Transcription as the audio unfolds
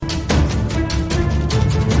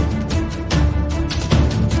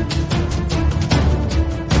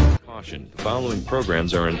following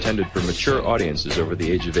programs are intended for mature audiences over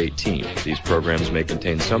the age of 18. These programs may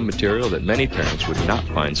contain some material that many parents would not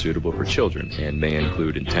find suitable for children and may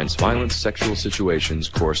include intense violence, sexual situations,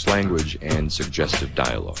 coarse language, and suggestive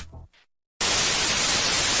dialogue.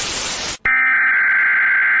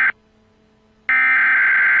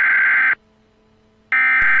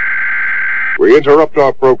 We interrupt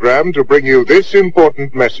our program to bring you this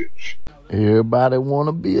important message. Everybody want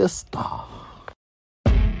to be a star.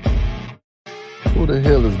 Who the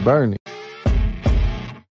hell is Bernie?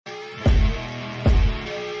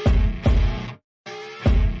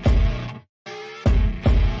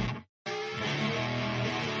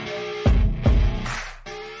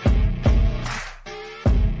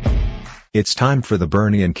 It's time for the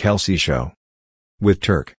Bernie and Kelsey Show. With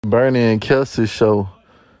Turk. Bernie and Kelsey Show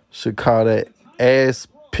should call that ass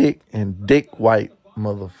pick and dick white,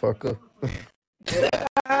 motherfucker.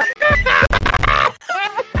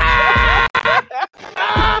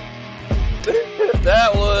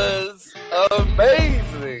 That was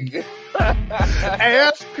amazing.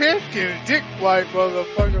 Ass pick and dick white,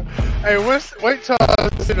 motherfucker. Hey, wait till I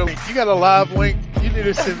send a link. You got a live link? You need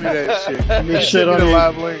to send me that shit. Send me the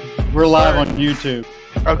live link. We're live on YouTube.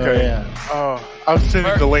 Okay. Yeah. I'll send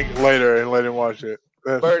you the link later and let him watch it.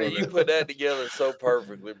 That's Bernie, funny. you put that together so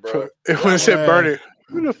perfectly, bro. When it said Bernie,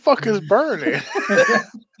 who the fuck is Bernie?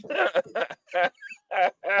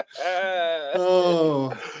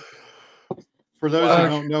 Oh. For those who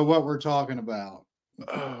don't know what we're talking about,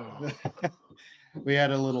 we had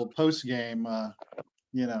a little post-game,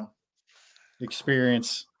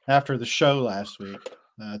 experience after the show last week.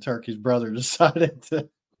 Turkey's brother decided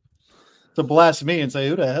to blast me and say,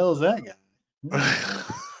 "Who the hell is that guy?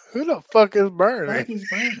 Who the fuck is Bernie?"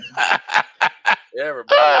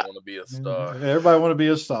 Everybody want to be a star. Everybody want to be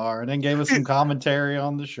a star, and then gave us some commentary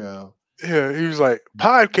on the show. Yeah, he was like,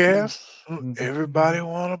 podcast. Everybody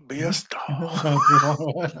want to be a star.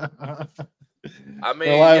 I mean,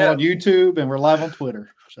 we're live on YouTube and we're live on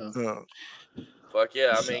Twitter. So, fuck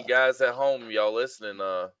yeah. I mean, guys at home, y'all listening,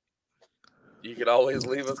 you could always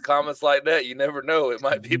leave us comments like that. You never know. It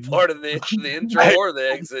might be part of the intro or the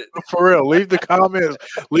exit. For real, leave the comments.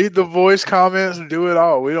 Leave the voice comments and do it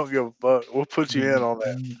all. We don't give a fuck. We'll put you in on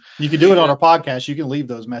that. You can do it on our podcast. You can leave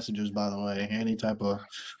those messages, by the way. Any type of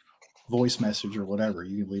voice message or whatever.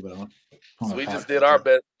 You can leave it on. So we just did our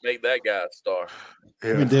best to make that guy a star.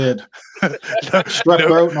 Yeah. We did. Strep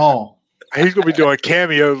throat and all. He's going to be doing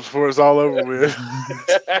cameos before it's all over with.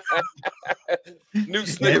 New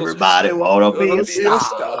Snickers. Everybody want to be a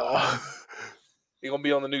star. He's going to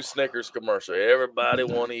be on the new Snickers commercial. Everybody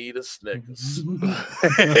want to eat a Snickers.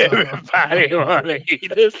 Everybody want to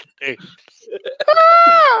eat a Snickers.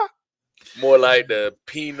 More like the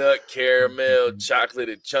peanut caramel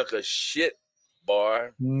chocolated chunk of shit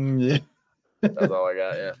bar. Yeah. That's all I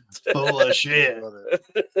got, yeah. Full of shit.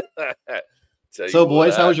 So,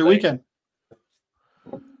 boys, how was your weekend?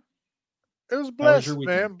 It was blessed,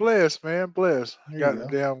 man. Blessed. Got the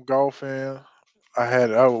damn golf in.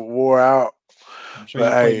 I wore out. Sure,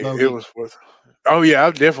 but hey, it was worth it. Oh yeah,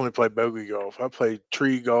 I definitely played bogey golf. I played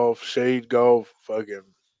tree golf, shade golf, fucking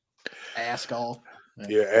ass golf.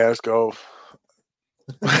 Yeah, ass golf.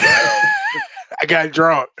 I got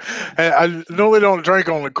drunk. I normally don't drink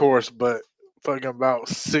on the course, but fucking about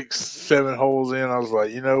 6-7 holes in, I was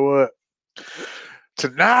like, you know what?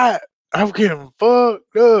 Tonight I'm getting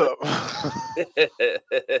fucked up.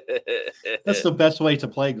 That's the best way to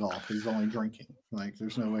play golf is only drinking. Like,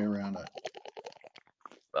 there's no way around it.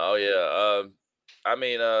 Oh yeah. I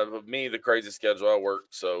mean, with me, the crazy schedule I work.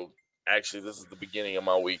 So actually, this is the beginning of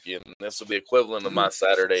my weekend. This will be equivalent of my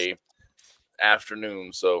Saturday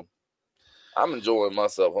afternoon. So I'm enjoying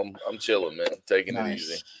myself. I'm chilling, man. Taking it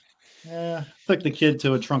easy. Yeah, took the kid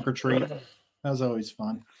to a trunk or treat. That was always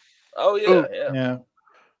fun. Oh yeah, yeah.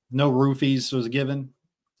 No roofies was given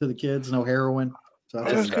to the kids. No heroin. So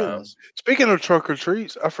that's good. Speaking of trunk or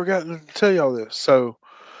treats, I forgot to tell y'all this. So,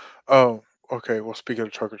 okay. Well, speaking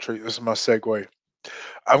of trunk or treat, this is my segue.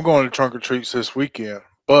 I'm going to trunk or treats this weekend,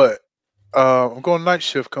 but I'm going night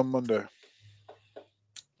shift come Monday.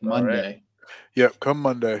 Monday. Right. Yep, come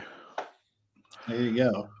Monday. There you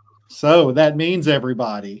go. So that means,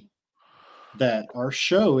 everybody, that our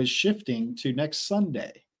show is shifting to next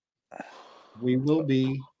Sunday. We will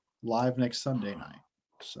be live next Sunday night.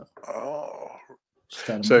 So,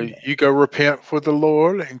 you go repent for the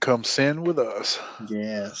Lord and come sin with us.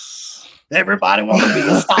 Yes. Everybody want to be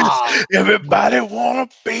a star. Everybody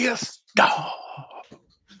want to be a star.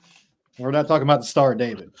 We're not talking about the Star of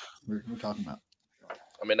David. We're talking about.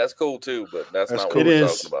 I mean, that's cool too, but that's not cool. what we're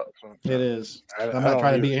talking about. It is. I'm not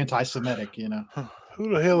trying to be anti-Semitic, you know. Who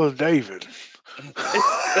the hell is David?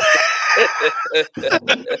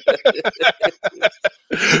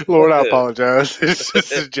 Lord, I apologize. It's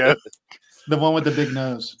just a joke. The one with the big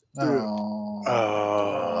nose. Oh.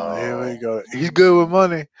 Oh, here we go. He's good with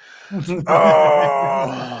money.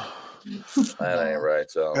 Oh, That ain't right,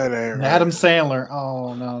 y'all. that ain't right. Adam Sandler.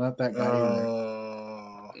 Oh no, not that guy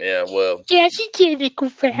either. Yeah, well. Jesse Tentacle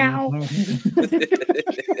Foul.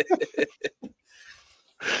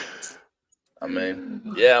 I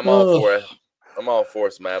mean, yeah, I'm all for it. I'm all for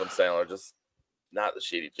some Adam Sandler. Just not the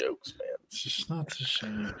shitty jokes, man. It's just not the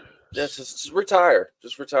shame. Just retire.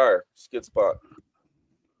 Just retire. It's a good spot.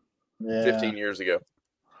 Yeah. 15 years ago.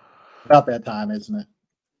 About that time, isn't it?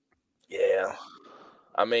 Yeah.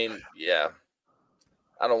 I mean, yeah.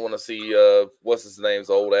 I don't want to see what's his name's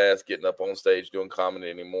old ass getting up on stage doing comedy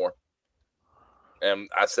anymore. And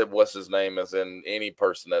I said what's his name as in any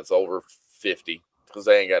person that's over 50 because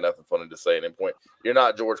they ain't got nothing funny to say at any point. You're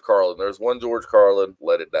not George Carlin. There's one George Carlin.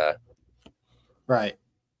 Let it die. Right.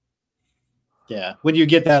 Yeah. When you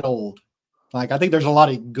get that old, like I think there's a lot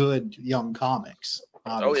of good young comics.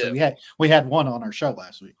 Obviously. Oh yeah. We had one on our show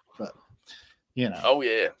last week, but you know. Oh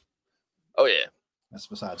yeah. Oh yeah. That's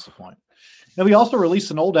besides the point. And we also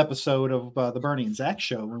released an old episode of the Bernie and Zach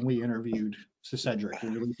show when we interviewed Cedric. We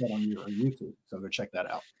released that on YouTube, so go check that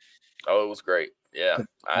out. Oh, it was great. Yeah,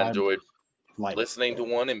 I enjoyed listening to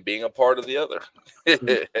one and being a part of the other.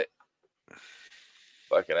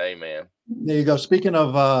 Fucking amen. There you go. Speaking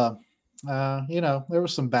of, there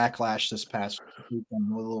was some backlash this past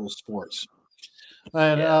weekend with little sports.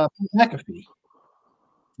 And McAfee,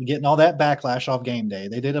 getting all that backlash off game day,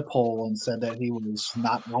 they did a poll and said that he was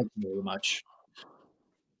not liked very much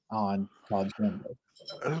on college game day.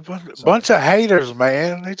 A bunch of haters,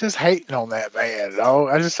 man. They just hating on that man, dog.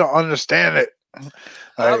 I just don't understand it.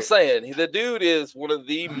 I'm saying the dude is one of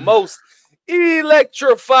the most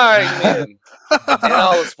electrifying men in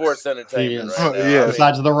all of sports entertainment right now. Yeah.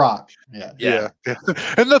 Besides The Rock. Yeah.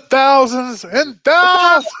 And the thousands and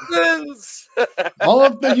thousands. All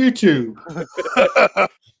of the YouTube.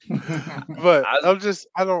 But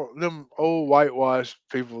them old whitewash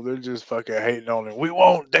people, they're just fucking hating on him. We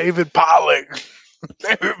want David Pollock.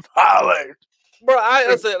 David Pollock. Bro,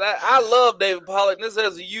 I love David Pollock. And this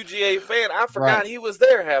as a UGA fan, I forgot he was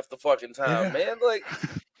there half the fucking time, man. Like,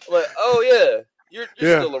 oh yeah, you're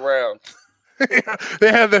still around.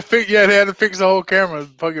 They had to fix the whole camera,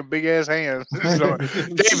 fucking big ass hands. So,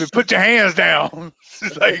 David, put your hands down.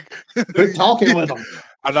 Like, quit talking with them.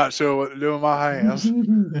 I'm not sure what to do with my hands. I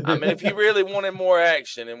mean, if he really wanted more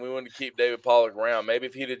action and we wanted to keep David Pollock around, maybe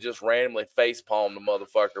if he'd have just randomly face palmed the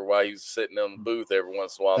motherfucker while he was sitting in the booth every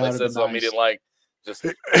once in a while. They said something he didn't like. Just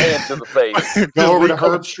hand to the face. Go over to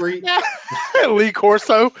Herb Street. Lee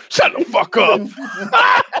Corso, shut the fuck up.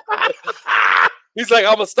 He's like,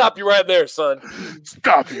 I'm gonna stop you right there, son.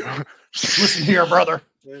 Stop you. Listen here, brother.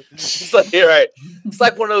 It's like, you're right. It's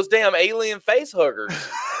like one of those damn alien face huggers.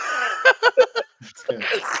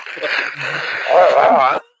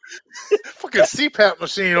 Fucking CPAP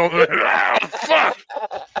machine on there. Fuck.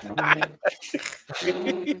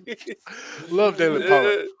 Love David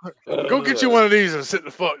Pollock. Go get you one of these and sit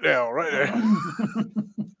the fuck down right there.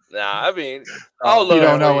 Nah, I mean, you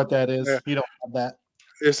don't know what that is. Yeah. You don't have that.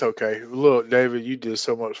 It's okay. Look, David, you did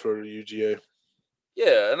so much for the UGA.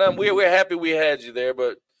 Yeah, and we're happy we had you there,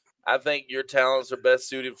 but I think your talents are best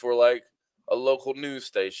suited for like a local news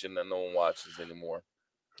station that no one watches anymore.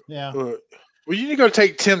 Yeah. Well, you need to go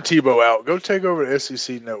take Tim Tebow out. Go take over the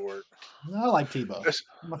SEC network. I like Tebow.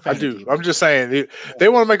 I do. Tebow. I'm just saying, they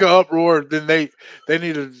want to make an uproar, then they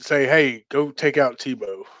need to say, hey, go take out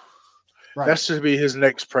Tebow. Right. That should be his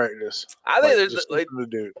next practice. I think there's the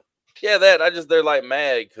dude. Yeah, they're like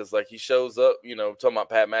mad because like he shows up, talking about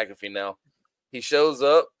Pat McAfee now. He shows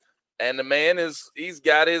up and the man he's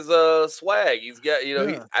got his swag. He's got,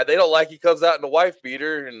 they don't like he comes out in the wife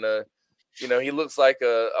beater and he looks like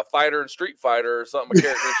a fighter in Street Fighter or something, a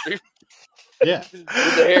character in Street. Yeah. With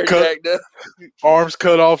the hair jacked up. Arms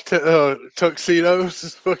cut off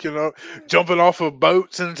tuxedos, fucking jumping off of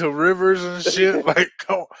boats into rivers and shit. Like,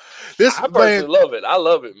 come on. I personally love it. I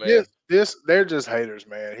love it, man. They're just haters,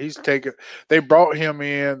 man. They brought him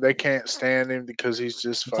in. They can't stand him because he's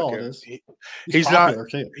just fucking. He's not.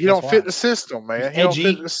 He don't fit the system, man. He don't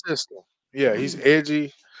fit the system. Yeah, he's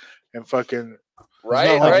edgy and fucking.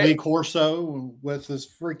 Right, like Lee Corso with his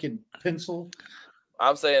freaking pencil.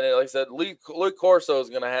 I'm saying it, like I said, Lee Corso is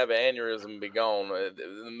going to have an aneurysm and be gone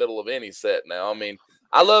in the middle of any set now. I mean,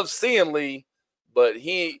 I love seeing Lee, but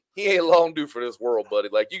he ain't long due for this world, buddy.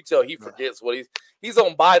 Like you can tell, he forgets what he's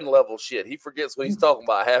on Biden level shit. He forgets what he's talking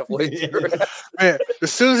about halfway through. Man,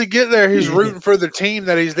 as soon as he get there, he's rooting for the team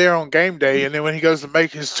that he's there on game day, and then when he goes to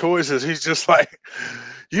make his choices, he's just like,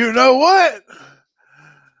 you know what?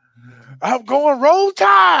 I'm going Roll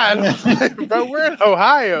Tide. Bro, we're in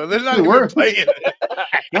Ohio. They're not even playing.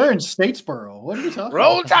 We're in Statesboro. What are you talking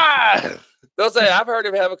Roll about? Tide. They'll say I've heard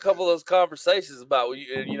him have a couple of those conversations about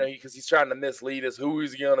because he's trying to mislead us who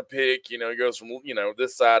he's going to pick. He goes from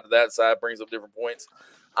this side to that side, brings up different points.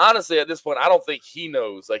 Honestly, at this point, I don't think he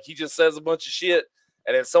knows. Like he just says a bunch of shit,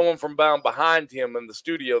 and then someone from behind him in the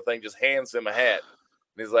studio thing just hands him a hat.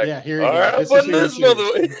 And he's like, "Yeah, here you all go. right, I'm putting this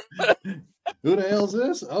mother." Who the hell's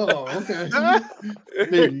this? Oh, okay.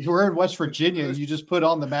 Dude, we're in West Virginia. You just put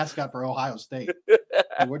on the mascot for Ohio State.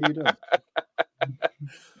 What are you doing?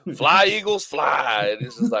 Fly, Eagles, fly. And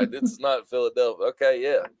it's just like, this is not Philadelphia. Okay,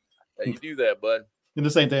 yeah. You do that, bud. And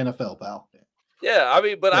this ain't the NFL, pal. Yeah, I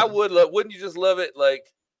mean, but I wouldn't you just love it?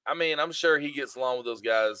 Like, I mean, I'm sure he gets along with those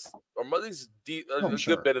guys, or at least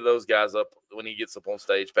good bit of those guys up when he gets up on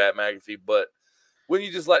stage, Pat McAfee. But wouldn't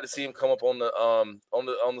you just like to see him come up on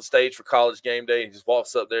the stage for college game day and he just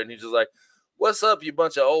walks up there and he's just like, "What's up, you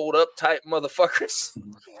bunch of old uptight motherfuckers?"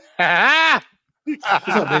 What's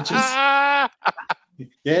up, bitches?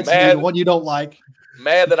 Yeah, it's the one you don't like.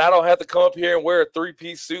 Mad that I don't have to come up here and wear a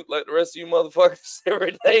 3-piece suit like the rest of you motherfuckers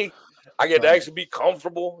every day. I get to actually be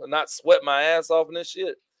comfortable and not sweat my ass off in this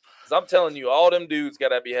shit. Because I'm telling you, all them dudes got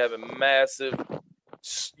to be having massive,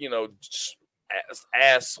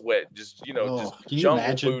 ass sweat. Just jungle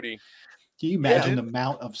booty. Can you imagine the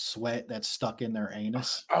amount of sweat that's stuck in their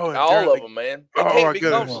anus? Oh, all of them, man. They can't be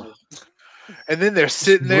comfortable. And then they're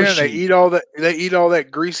sitting there and they eat all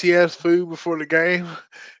that greasy ass food before the game,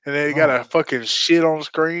 and they got a fucking shit on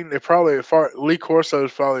screen. They probably Lee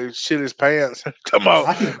Corso's probably shit his pants. Come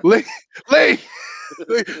on, Lee,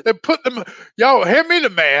 they put them. Y'all, hand me the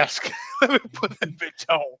mask. Let me put that bitch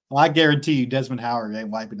on. Well, I guarantee you, Desmond Howard ain't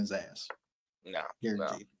wiping his ass. No,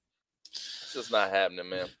 guaranteed. It's just not happening,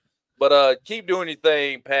 man. But keep doing your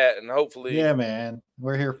thing, Pat, and hopefully, yeah, man,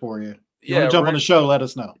 we're here for you. You want to jump on the show? Let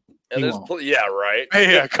us know. And right.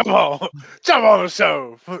 Yeah, come on. Jump on the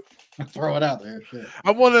show. Throw it out there. Shit.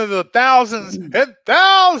 I'm one of the thousands and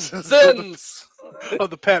thousands of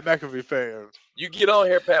the Pat McAfee fans. You get on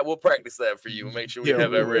here, Pat. We'll practice that for you. We'll make sure we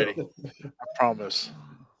have that ready. I promise.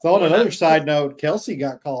 So on another side note, Kelsey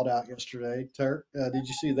got called out yesterday. Turk, did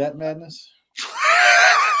you see that madness?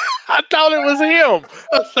 I thought it was him.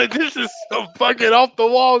 I was like, this is some fucking off the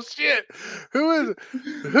wall shit. Who is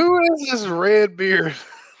this red beard?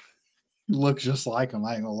 Looks just like him.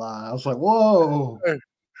 I ain't gonna lie. I was like, whoa.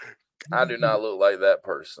 I do not look like that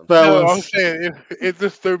person. No, I'm saying it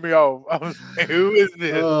just threw me off. I was like, who is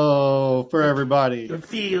this? Oh, for everybody.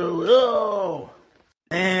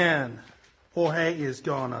 Man, Jorge is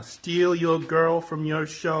gonna steal your girl from your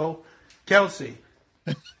show. Kelsey,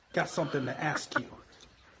 got something to ask you.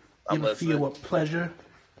 You ever feel what pleasure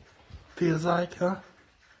feels like, huh?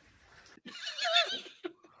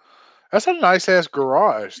 That's a nice ass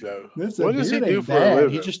garage, though. What does he do for a living?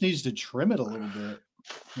 He just needs to trim it a little bit.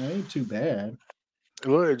 It ain't too bad.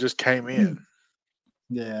 Look, it just came in.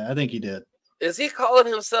 Yeah, I think he did. Is he calling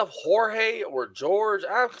himself Jorge or George?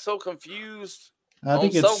 I'm so confused. I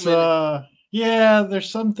think it's yeah. There's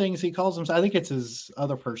some things he calls himself. I think it's his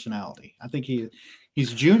other personality. I think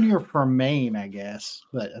he's Junior from Maine, I guess,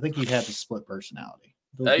 but I think he'd have a split personality.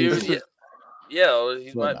 Yeah,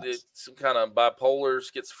 he might be some kind of bipolar,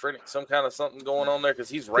 schizophrenic, some kind of something going on there because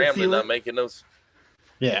he's rambling, not making those.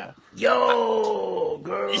 Yeah. Yo,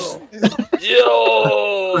 girl.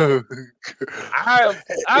 Yo. I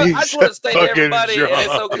just want to say to everybody, and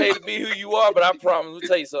it's okay to be who you are, but I promise, let me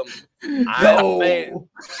tell you something. I'm a man.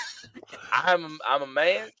 I'm a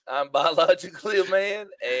man. I'm biologically a man,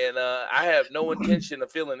 and I have no intention of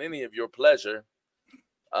feeling any of your pleasure.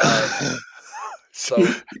 So,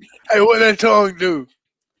 hey, what that tongue do?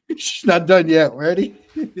 She's not done yet. Ready?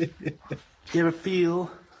 You ever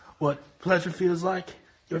feel what pleasure feels like?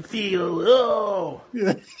 You ever feel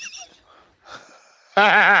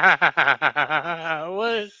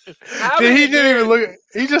what? He didn't even look.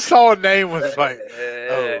 He just saw a name was like,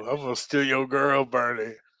 "Oh, I'm gonna steal your girl,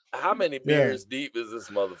 Bernie." How many beers deep is this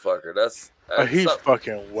motherfucker? That's he's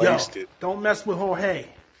fucking wasted. Yo, don't mess with Jorge.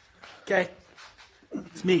 Okay,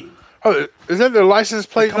 it's me. Oh, is that the license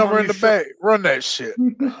plate number in the back? Run that shit.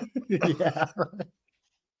 Yeah, right.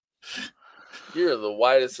 You're the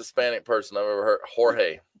whitest Hispanic person I've ever heard.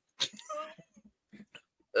 Jorge.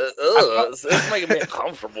 It's making me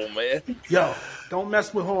uncomfortable, man. Yo, don't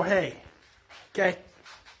mess with Jorge. Okay?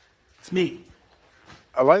 It's me.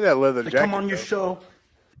 I like that leather jacket. Come on your show.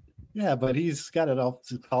 Yeah, but he's got it all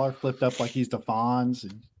his collar flipped up like he's the Fonz.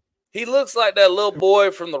 And... He looks like that little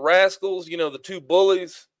boy from the Rascals, you know, the two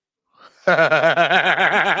bullies. They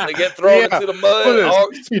get thrown into the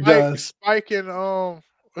mud. He does. Spike and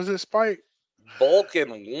was it Spike? Bulk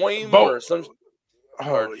and Wayne or some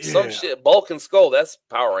some shit. Bulk and Skull. That's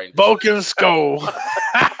Power Rangers. Bulk and Skull.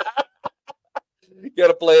 You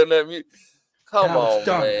gotta play in that music. Come on,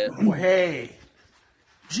 man. Oh, hey.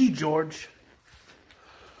 G George.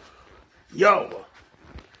 Yo.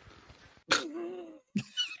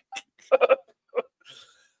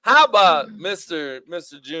 How about Mr.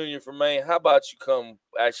 Junior from Maine? How about you come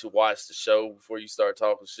actually watch the show before you start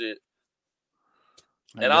talking shit?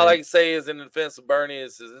 And all I can say is, in defense of Bernie,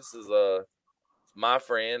 is this is my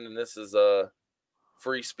friend, and this is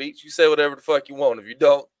free speech. You say whatever the fuck you want. If you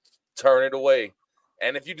don't, turn it away.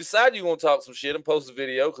 And if you decide you want to talk some shit and post a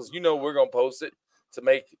video, because you know we're gonna post it to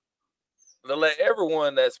let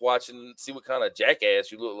everyone that's watching see what kind of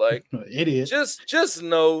jackass you look like. Idiot. Just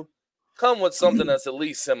know, come with something that's at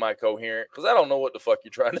least semi-coherent, because I don't know what the fuck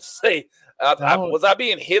you're trying to say. Was I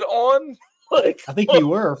being hit on? Like, I think you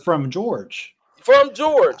were from George. From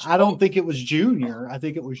George. I don't think it was Junior. I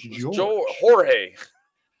think it was George. Jorge.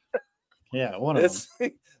 Yeah, one of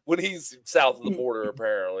them. When he's south of the border,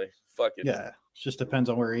 apparently. Fuck it. Yeah, it just depends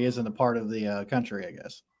on where he is in the part of the country, I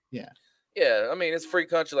guess. Yeah. Yeah, I mean, it's a free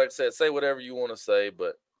country, like I said. Say whatever you want to say,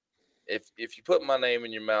 but if you put my name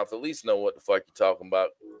in your mouth, at least know what the fuck you're talking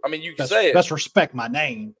about. I mean, you can say it. Best respect my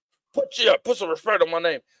name. Put some respect on my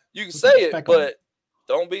name. You can say it, but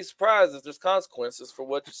don't be surprised if there's consequences for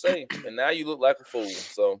what you say. And now you look like a fool.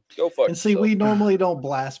 So go fuck And see, yourself. we normally don't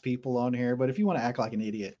blast people on here, but if you want to act like an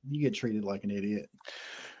idiot, you get treated like an idiot.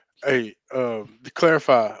 Hey, to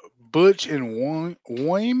clarify, Butch and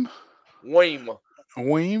Wayne?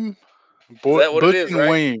 Weem. Is that what it is, right?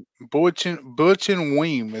 Wayne. Butch and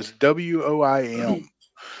Wayne is WOIM.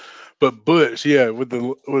 But Butch, yeah, with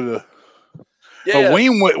the yeah. But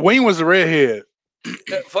Wayne was the redhead.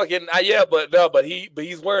 But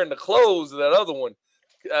he's wearing the clothes of that other one.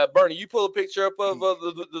 Bernie, you pull a picture up of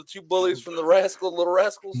the two bullies from the Little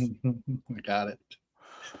Rascals. I got it.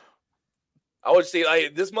 I would see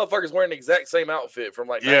this motherfucker's wearing the exact same outfit from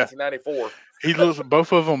 1994. He looks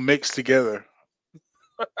both of them mixed together.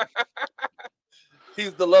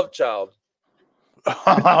 He's the love child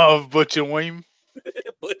of Butch and Wayne.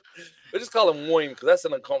 We just call him Wayne because that's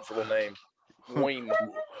an uncomfortable name. Wayne.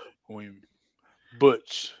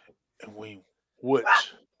 Butch and Wayne. Which?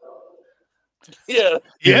 Yeah.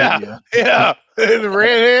 The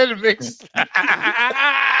redhead mixed.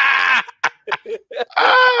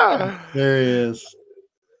 There he is.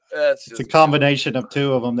 It's a combination of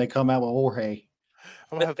two of them. They come out with Jorge.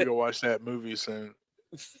 I'm gonna have to go watch that movie soon.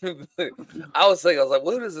 I was like,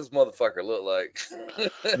 what does this motherfucker look like?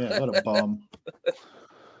 Yeah, what a bum.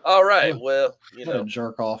 All right, well, what a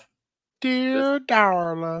jerk off. Dear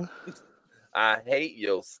darling, I hate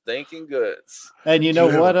your stinking guts. And you know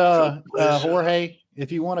what, Jorge,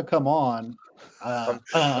 if you want to come on,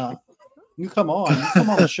 you come on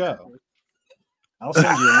the show. I'll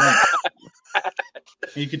send you a link.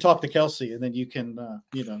 You can talk to Kelsey, and then you can,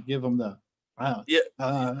 give them the.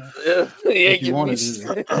 If you want to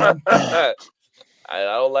do that. I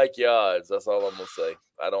don't like your odds. That's all I'm gonna say.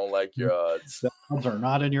 I don't like your odds. The odds are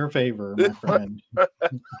not in your favor, my friend.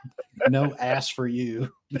 No ass for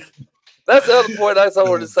you. That's the other point I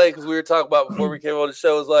wanted to say, because we were talking about before we came on the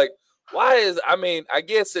show. Is like, I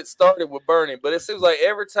guess it started with Bernie, but it seems like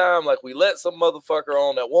every time we let some motherfucker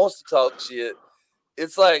on that wants to talk shit,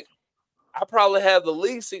 it's like I probably have the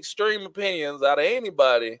least extreme opinions out of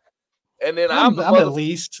anybody. And then I'm the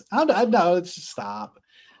least. I know. Stop.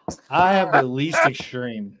 I have the least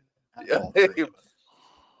extreme.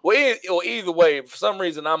 Well, either way, for some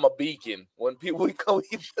reason, I'm a beacon. When people come,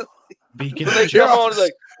 beacon. When they come on, it's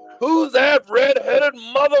like, who's that red-headed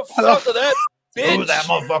motherfucker? That bitch. Who's that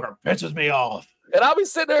motherfucker? Pisses me off. And I'll be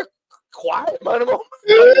sitting there quiet, man. What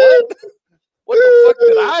the fuck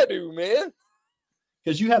did I do, man?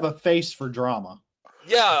 Because you have a face for drama.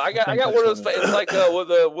 Yeah, I got one of those faces. It's like with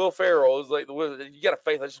Will Ferrell. It's like you got a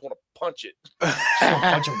face. I just want to punch it.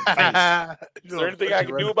 Punch him in the face. Is there anything I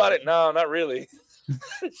can do about it? No, not really.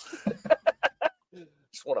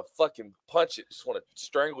 Just want to fucking punch it. Just want to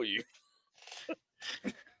strangle you.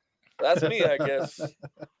 That's me, I guess.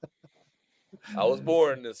 I was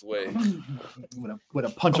born this way. With a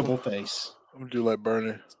punchable face. I'm gonna do like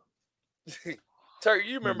Bernie. Turk,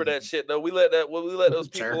 you remember that shit though? We let those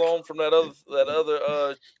people on from that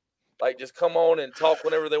other like just come on and talk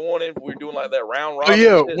whenever they wanted. We were doing like that round Oh robin.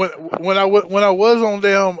 yeah, Shit. when I was on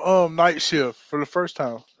damn night shift for the first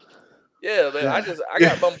time. Yeah, man, I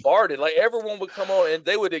got bombarded. Like everyone would come on and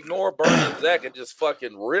they would ignore Bernie and Zach and just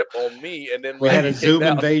fucking rip on me. And then we had a Zoom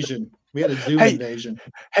invasion. We had a Zoom invasion.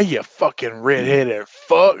 Hey, you fucking redheaded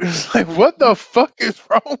fuck! It's like, what the fuck is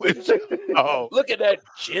wrong with you? Oh, look at that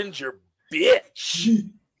ginger bitch.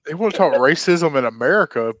 They want to talk racism in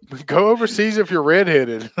America. Go overseas if you're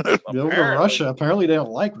redheaded. Over Russia. Apparently, they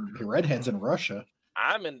don't like redheads in Russia.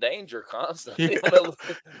 I'm in danger constantly. Yeah.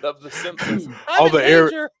 The Simpsons. All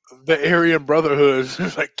the Aryan Brotherhoods.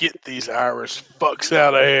 Like, get these Irish fucks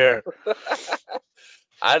out of here.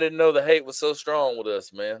 I didn't know the hate was so strong with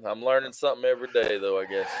us, man. I'm learning something every day, though, I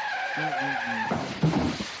guess.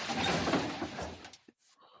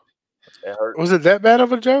 It hurt. Was it that bad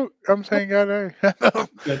of a joke? I'm saying, God,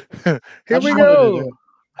 here we go.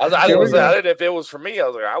 I didn't know if it was for me. I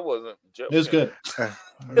was like, I wasn't joking. It was good.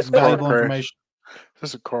 It's valuable information.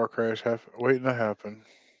 There's a car crash waiting to happen.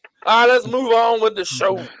 All right, let's move on with the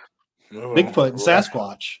show. Bigfoot and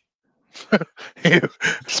Sasquatch.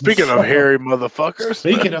 Speaking of hairy motherfuckers.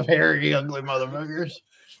 Speaking of hairy, ugly motherfuckers.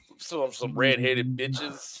 Some red-headed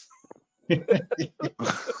bitches. Hey,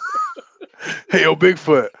 yo,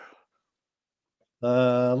 Bigfoot.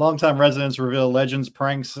 Longtime residents reveal legends,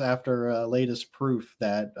 pranks after latest proof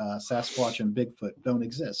that Sasquatch and Bigfoot don't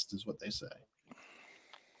exist, is what they say.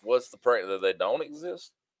 What's the prank, that they don't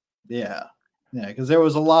exist? Yeah, because there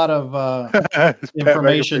was a lot of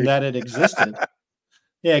information that it existed.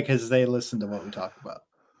 Yeah, because they listened to what we talked about.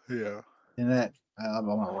 Yeah, and that I'm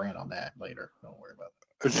gonna rant on that later. Don't worry about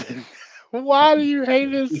that. Why do you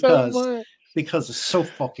hate it so much? Because it's so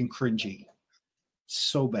fucking cringy,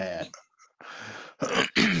 so bad.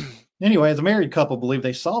 Anyway, the married couple believe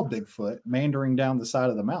they saw Bigfoot meandering down the side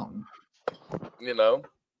of the mountain. You know,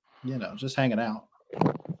 just hanging out.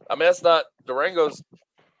 I mean, that's not Durango's.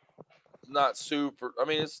 Not super. I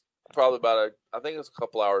mean, it's probably I think it's a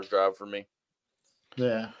couple hours drive for me.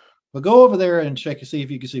 Yeah, but go over there and check to see if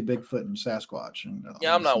you can see Bigfoot and Sasquatch. And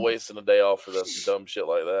yeah, I'm not wasting a day off for this dumb shit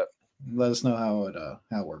like that. Let us know how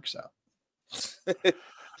it works out.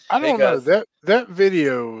 I don't know. That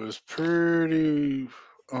video is pretty.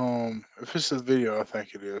 If it's a video, I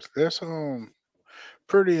think it is. That's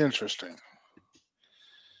pretty interesting.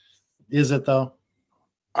 Is it though?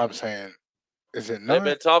 I'm saying, is it not? They've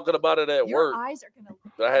been talking about it at work,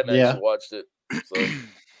 but I hadn't actually watched it. So,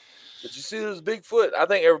 but you see, there's Bigfoot. I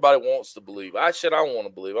think everybody wants to believe. I want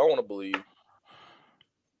to believe. I want to believe.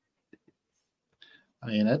 I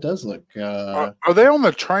mean, that does look. Are they on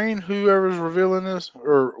the train? Whoever's revealing this,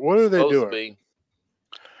 or what are they doing?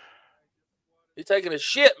 He's taking a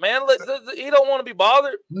shit, man. He don't want to be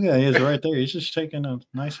bothered. Yeah, he is right there. He's just taking a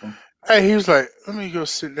nice one. Hey, he was like, "Let me go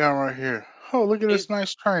sit down right here." Oh, look at this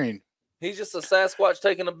nice train. He's just a Sasquatch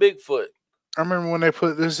taking a Bigfoot. I remember when they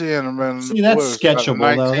put this in. Man, see, that's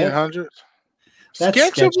sketchable, though. 1900s. That's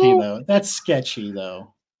sketchy, though. That's sketchy,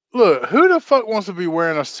 though. Look, who the fuck wants to be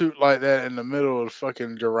wearing a suit like that in the middle of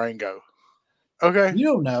fucking Durango? Okay, you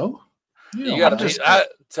don't know. You got to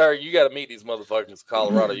Terry. You got to meet these motherfuckers in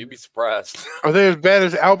Colorado. You'd be surprised. Are they as bad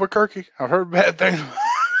as Albuquerque? I've heard bad things.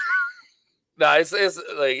 No, it's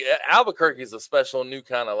like Albuquerque is a special new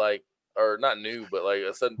kind of like, or not new, but like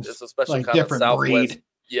it's a special like kind of Southwest,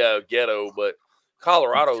 breed. Ghetto. But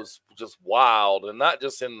Colorado's just wild, and not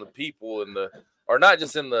just in the people or not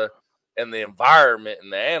just in the environment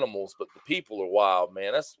and the animals, but the people are wild,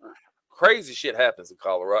 man. That's crazy shit happens in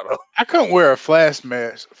Colorado. I couldn't wear a flash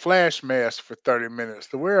mask for 30 minutes.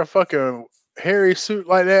 To wear a fucking hairy suit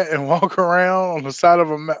like that and walk around on the side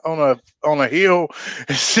of on a hill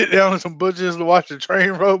and sit down in some bushes to watch the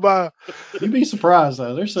train roll by. You'd be surprised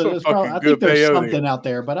though. I think there's something out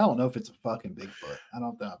there, but I don't know if it's a fucking Bigfoot. I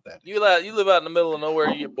don't know if that. You live out in the middle of nowhere.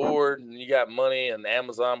 You get bored and you got money and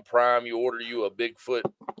Amazon Prime. You order you a Bigfoot.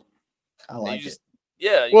 I like it.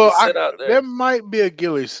 Yeah. You sit out there. There might be a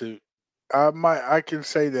ghillie suit. I can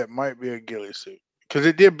say that might be a ghillie suit. Because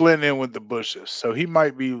it did blend in with the bushes. So he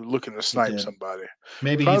might be looking to snipe somebody.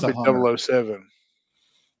 Maybe probably he's a hunter. 007.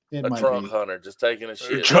 A drunk hunter just taking a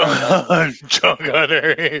shit. Drunk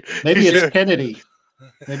hunter. Maybe it's Kennedy.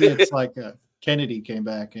 Maybe it's like Kennedy came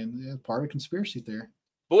back and part of conspiracy theory.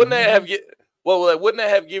 But wouldn't that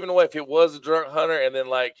have given away if it was a drunk hunter and then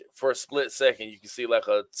like for a split second you can see like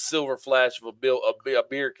a silver flash of a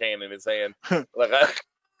beer can in his hand? Like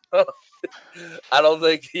I don't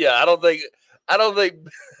think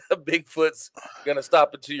Bigfoot's gonna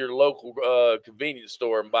stop into your local convenience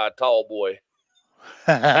store and buy a tall boy.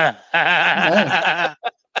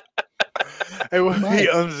 Hey, when he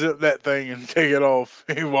unzipped that thing and take it off,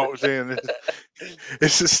 he walks in.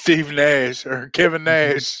 This is Steve Nash or Kevin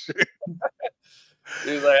Nash.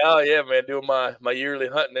 He's like, oh yeah, man, doing my yearly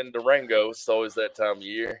hunting in Durango. It's always that time of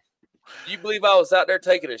year. Do you believe I was out there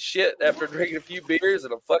taking a shit after drinking a few beers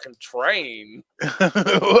in a fucking train?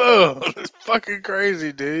 Whoa, that's fucking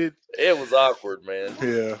crazy, dude. It was awkward, man.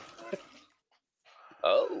 Yeah.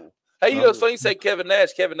 Oh. Hey, it's funny you say Kevin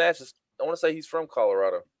Nash. Kevin Nash is, I want to say he's from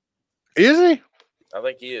Colorado. Is he? I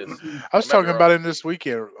think he is. I was talking about him this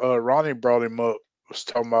weekend. Ronnie brought him up. Was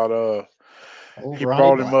talking about he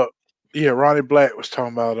brought him up. Yeah, Ronnie Black was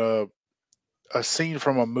talking about a scene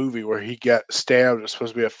from a movie where he got stabbed. It's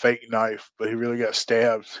supposed to be a fake knife, but he really got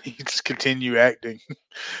stabbed. He just continued acting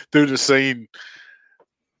through the scene.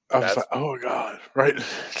 I was like, oh God, right?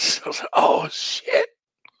 I was like, oh shit.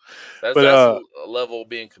 That's a level of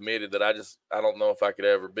being committed that I don't know if I could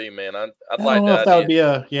ever be, man. I'd like that. That would be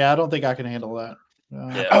I don't think I can handle that.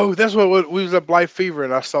 Yeah. Oh, that's what we was at Blythe Fever,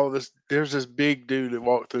 and I saw this. There's this big dude that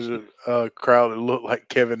walked through the crowd that looked like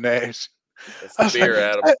Kevin Nash. It's the beer,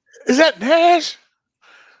 Adam. Is that Nash?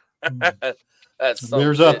 That's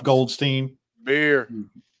beer's up, Goldstein. Beer.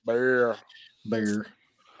 I'm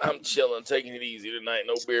chilling, taking it easy tonight.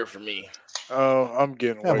 No beer for me. Oh, I'm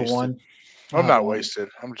getting wasted. One. I'm not wasted.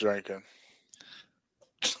 I'm drinking.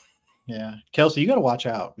 Yeah, Kelsey, you got to watch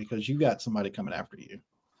out because you got somebody coming after you.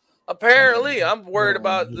 Apparently, I'm worried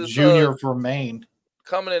about this junior from Maine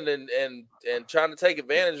coming in and trying to take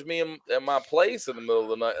advantage of me and my place in the middle of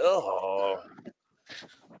the night. Oh,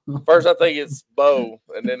 first I think it's Bo,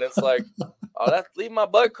 and then it's like, oh, leave my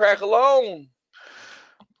butt crack alone.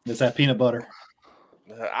 It's that peanut butter.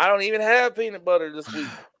 I don't even have peanut butter this week.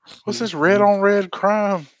 What's this red on red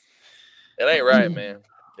crime? It ain't right, man.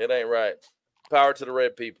 It ain't right. Power to the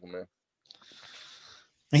red people, man.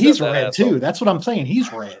 And he's red too. That's what I'm saying.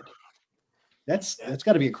 He's red. That's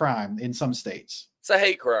got to be a crime in some states. It's a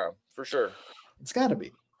hate crime for sure. It's got to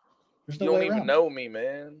be. You don't even know me,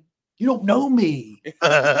 man. You don't know me. You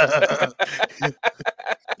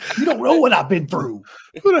don't know what I've been through.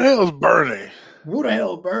 Who the hell's Bernie? Who the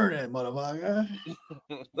hell Bernie, motherfucker?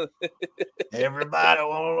 Everybody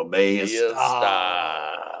want to be a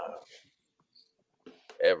star.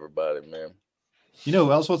 Everybody, man. You know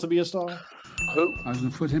who else wants to be a star? Who? I was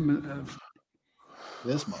going to put him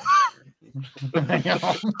this motherfucker.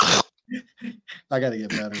 I got to get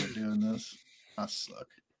better at doing this. I suck.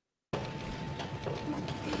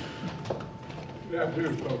 Good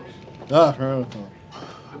afternoon, folks.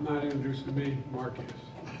 I'm not introducing me, Marcus.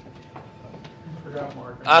 Forgot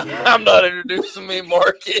Marcus. I'm not introducing me,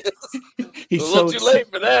 Marcus. He's a little too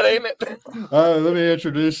late for that, ain't it? Let me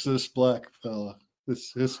introduce this black fella.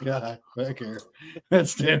 This guy back here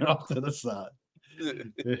that's standing off to the side.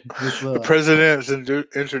 The president's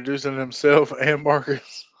introducing himself and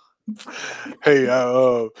Marcus. Hey,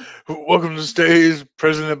 welcome to the stage,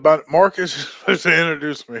 President Marcus. Let's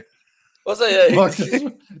introduce me. What's that? Marcus,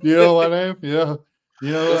 you know my name? Yeah.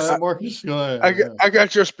 You know Marcus? Go ahead. I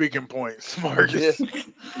got your speaking points, Marcus.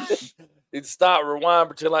 You'd stop, rewind,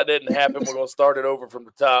 pretend like that didn't happen. We're going to start it over from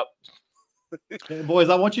the top. Hey, boys,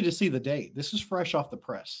 I want you to see the date. This is fresh off the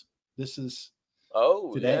press. This is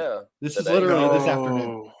today. Yeah. This is literally this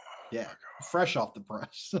afternoon. Yeah, fresh off the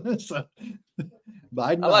press. So,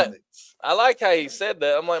 Biden. I like how he said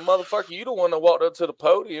that. I'm like, motherfucker, you the one that walked up to the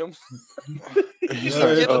podium. Didn't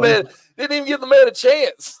even give the man a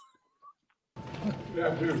chance. Good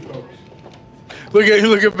afternoon, folks.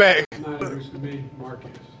 Look at back. I'm not introducing me,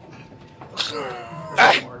 Marcus.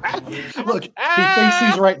 Look, he thinks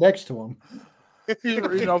he's right next to him. He's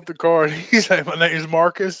reading off the card. He's like, my name is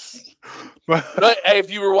Marcus. But, hey, if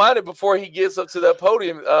you rewind it before he gets up to that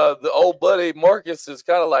podium, the old buddy Marcus is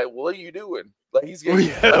kind of like, what are you doing? Like he's getting.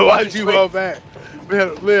 Why'd you go back?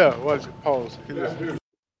 Leah, watch it. Pause.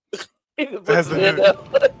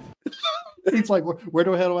 He's like, where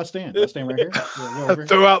the hell do I stand? Do I stand right here?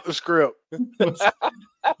 Throw out the script.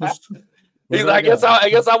 He's like, I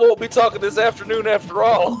guess I won't be talking this afternoon after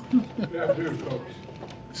all. Good afternoon, folks.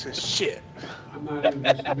 This is shit. I'm not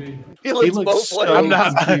introducing me. He looks both so ways. I'm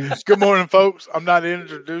not. Good morning, folks. I'm not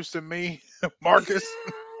introducing me, Marcus.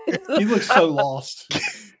 He looks so lost.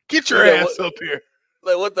 Get your ass up here.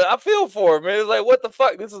 Like what I feel for him, man. It's like, what the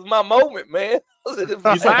fuck? This is my moment, man.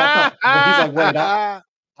 He's like, wait, I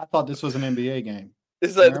thought this was an NBA game.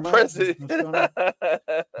 It's like the president.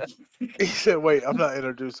 He said, wait, I'm not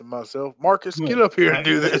introducing myself. Marcus, get up here and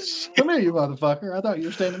do this. Come here, you motherfucker. I thought you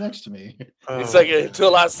were standing next to me. It's like,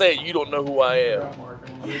 until I say it, you don't know who I am.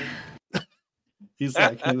 He's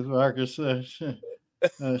like, Marcus, all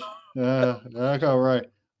right.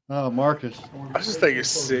 Oh, Marcus. I just think it's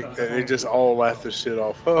sick that they just all laugh this shit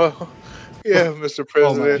off. Oh, yeah, Mr.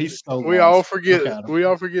 President. He's so we all lost. forget. Look at him. We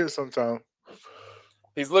all forget sometimes.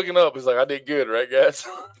 He's looking up. He's like, I did good, right, guys?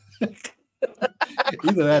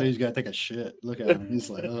 Either that or he's got to take a shit. Look at him. He's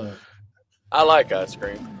like, ugh. I like ice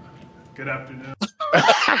cream. Good afternoon.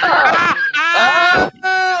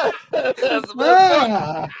 That's the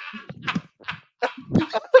best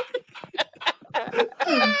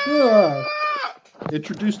Ah.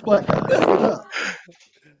 Introduced black guy. What up?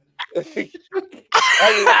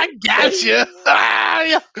 I got you.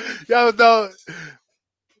 Yo, no.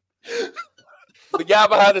 The guy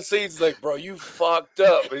behind the scenes is like, bro, you fucked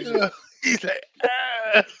up. He's like,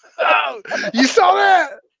 oh, you saw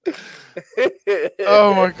that?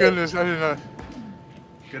 Oh my goodness, I did not.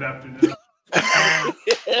 Good afternoon.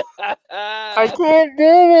 I can't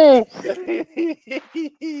do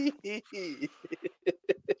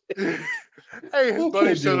it. Hey, his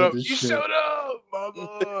buddy showed up. You showed up, my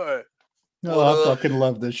boy. No, I fucking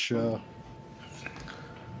love this show.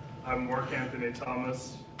 I'm Mark Anthony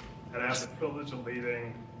Thomas, and I have the privilege of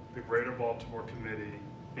leading the Greater Baltimore Committee,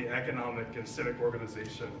 the economic and civic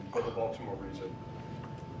organization for the Baltimore region.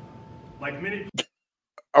 Like many.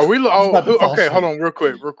 Are we? Oh, okay, hold on, real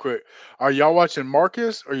quick. Are y'all watching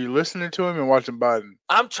Marcus? Or are you listening to him and watching Biden?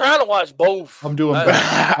 I'm trying to watch both. I'm doing both.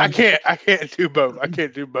 I can't do both.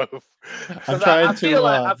 I feel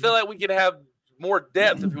like we could have more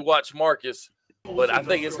depth if we watch Marcus, but I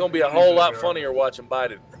think it's going to be a whole lot funnier watching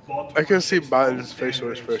Biden. I can see Biden's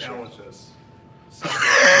facial expression.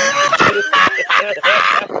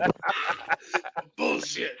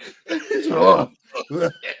 Bullshit.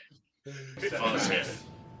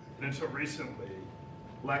 And until recently,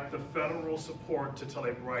 lacked the federal support to tell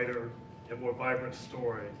a brighter and more vibrant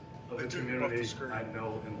story of the community I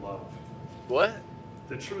know and love. What?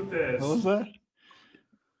 The truth is, What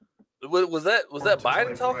was that? Was that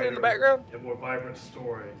Biden talking in the background? A more vibrant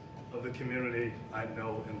story of the community I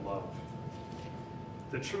know and love.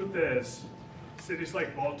 The truth is, cities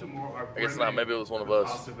like Baltimore are I guess not. Maybe it was one of us.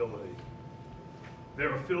 Possibility. They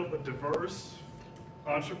are filled with diverse,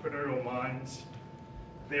 entrepreneurial minds.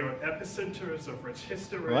 They are epicenters of rich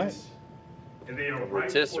histories, Right. And they are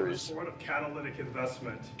ripe for the sort of catalytic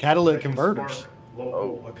investment. Catalytic that can converters. spark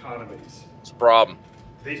local economies. It's a problem.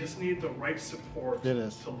 They just need the right support It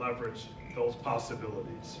is. to leverage those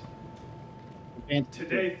possibilities. And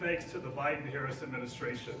Today, thanks to the Biden-Harris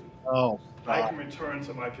administration, I can return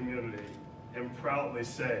to my community and proudly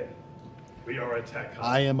say we are a tech hub.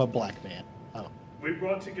 I am a black man. Oh. We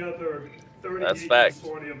brought together 38 That's fact.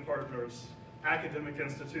 consortium partners, academic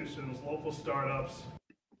institutions, local startups.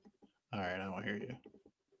 All right, I want to hear you.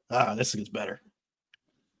 Ah, this gets better.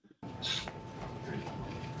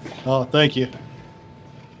 Oh, thank you.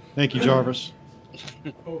 Thank you, Jarvis.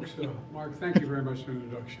 Folks, Mark, thank you very much for the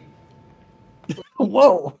introduction.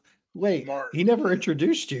 Whoa. Wait, Mark. he never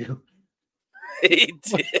introduced you. He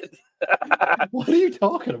did. What are you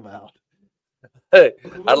talking about? Hey,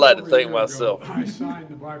 I'd like to thank myself. I signed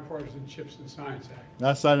the Bipartisan Chips and Science Act.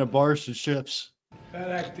 I signed a bars and ships. That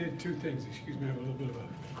act did two things. Excuse me, I have a little bit of a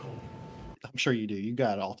cold. I'm sure you do. You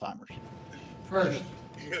got Alzheimer's. First,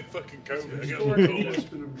 You got fucking the COVID. historic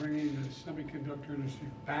investment of bringing the semiconductor industry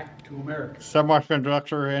back to America.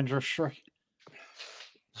 Semiconductor industry.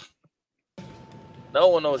 No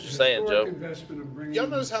one knows what you're saying, Historic Joe. investment of bringing Y'all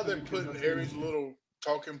notice the how they're putting semiconductor every industry- little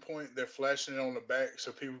talking point, they're flashing it on the back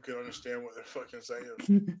so people can understand what they're fucking saying.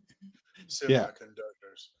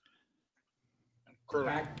 Semiconductors.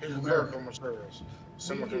 Back to Here's America. critical materials. We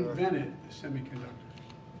Semiconductor. invented the semiconductor.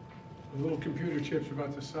 The little computer chips are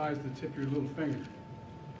about the size of the tip of your little finger.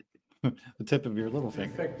 The tip of your little They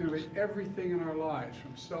finger. affect nearly everything in our lives,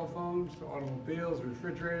 from cell phones to automobiles,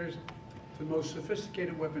 refrigerators, to the most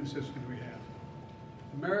sophisticated weapon systems we have.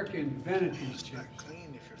 America invented these It's not chips,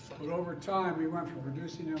 clean if you're but fucking. over time, we went from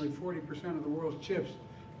producing nearly 40% of the world's chips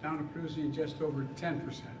down to producing just over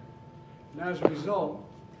 10%. And as a result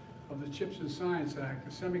of the Chips and Science Act,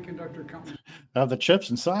 the semiconductor companies Of the Chips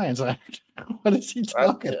and Science Act. What is he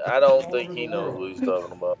talking about? I don't think he knows what he's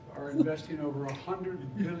talking about. are investing over $100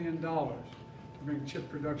 billion to bring chip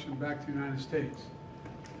production back to the United States.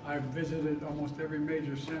 I've visited almost every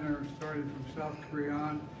major center, starting from South Korea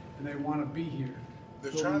on, and they want to be here.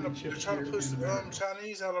 They're building trying the to chips push here the in America.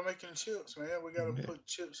 Chinese out of making chips, man. We got to put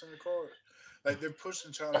chips in the car. Like they're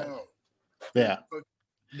pushing China out. Yeah.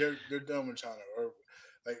 They're done with China, or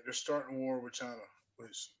like they're starting a war with China.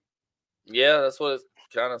 Please. Yeah, that's what it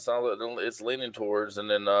kind of sounds like it's leaning towards. And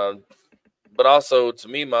then, but also to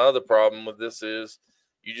me, my other problem with this is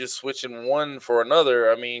you just switching one for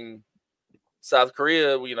another. I mean, South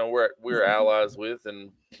Korea, we're allies with,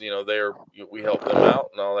 and we help them out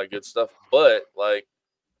and all that good stuff. But like,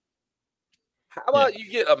 how about you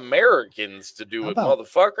get Americans to do it,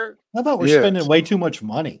 motherfucker? How about we're spending way too much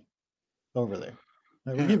money over there?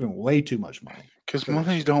 Like, we're giving way too much money. Because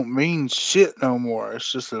money don't mean shit no more.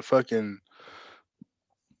 It's just a fucking.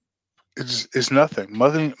 It's nothing.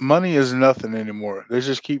 Money is nothing anymore. They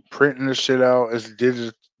just keep printing the shit out. It's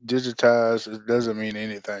digitized. It doesn't mean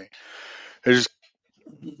anything. It just.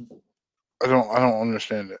 I don't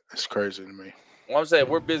understand it. It's crazy to me. Well, I'm saying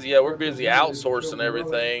we're busy. Yeah, we're busy outsourcing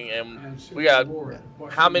everything, and we got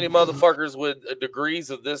how many motherfuckers with degrees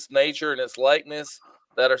of this nature and its likeness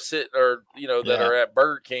that are sitting or that are at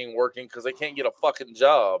Burger King working because they can't get a fucking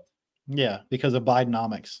job. Yeah, because of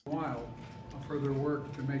Bidenomics. While further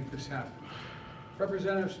work to make this happen.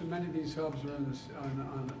 Representatives from many of these hubs are in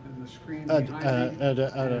the screen behind me, and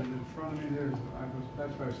in front of me.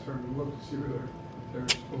 That's why I was starting to look to see whether they're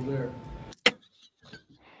still there.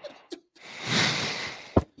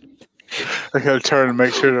 I gotta turn to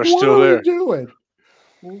make sure they're still there. What are we doing?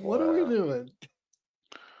 What are we doing?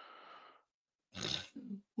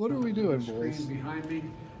 What are we doing, boys? Screen behind me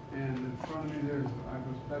and in front of me.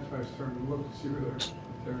 That's why I was starting to look to see whether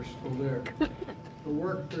they're still there. The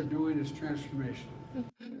work they're doing is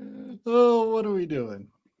transformational. Oh, what are we doing?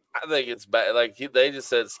 I think it's bad. Like they just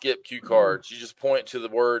said, skip cue cards. You just point to the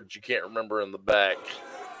words you can't remember in the back.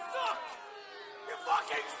 You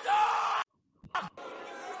fucking suck!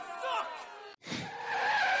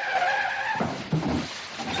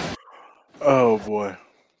 Oh boy.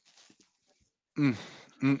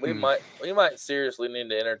 We might seriously need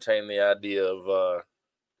to entertain the idea of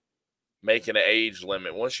making an age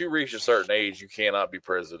limit. Once you reach a certain age, you cannot be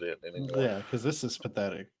president anymore. Yeah, because this is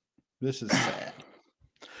pathetic. This is sad.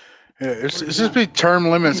 Yeah, it's just be term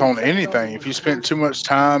limits on anything. If you spend too much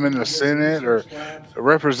time in the Senate or a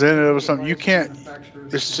representative or something, you can't.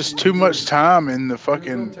 It's just too much time in the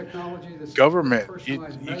fucking government.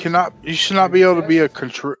 You should not be able to be a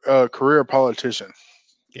career politician.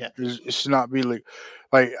 Yeah, it should not be like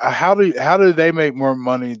how do they make more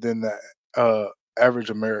money than the average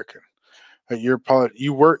American? Like you're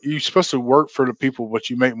supposed to work for the people, but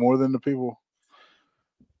you make more than the people.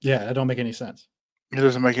 Yeah, that don't make any sense. It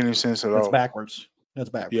doesn't make any sense at all. That's backwards.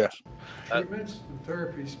 Yeah. Treatments and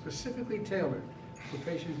therapies specifically tailored for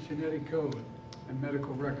patients' genetic code and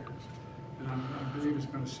medical records. And I believe it's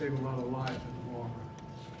going to save a lot of lives in the long run.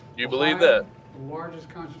 You believe that? The largest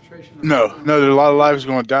concentration of No, a lot of lives are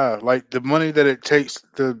going to die. Like the money that it takes,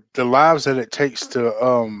 the lives that it takes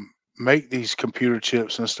to make these computer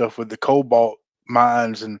chips and stuff with the cobalt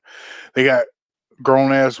mines, and they got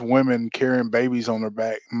grown ass women carrying babies on their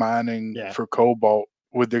back mining for cobalt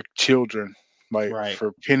with their children, like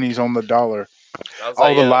for pennies on the dollar.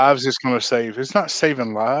 All the lives it's going to save. It's not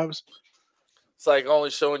saving lives. It's like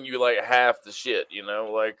only showing you like half the shit,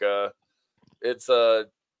 like it's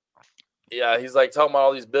yeah, he's like talking about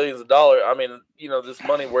all these billions of dollars. I mean, this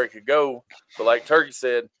money where it could go, but like Turkey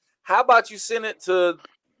said, how about you send it to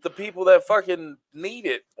the people that fucking need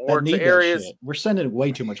it or to areas? We're sending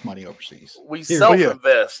way too much money overseas. We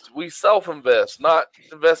self-invest. We self-invest, not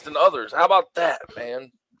invest in others. How about that, man?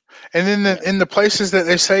 And then in the places that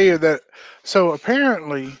they say that, so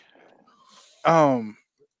apparently, y'all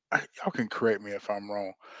can correct me if I'm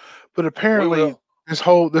wrong, but apparently this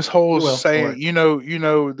whole saying,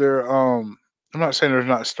 they're I'm not saying there's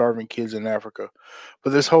not starving kids in Africa,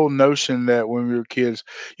 but this whole notion that when we were kids,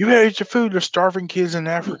 you gotta eat your food. There's starving kids in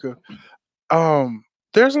Africa.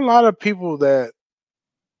 There's a lot of people that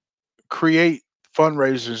create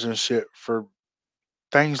fundraisers and shit for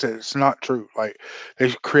things that's not true. Like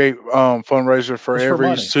they create fundraiser for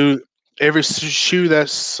every shoe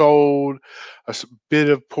that's sold, a bit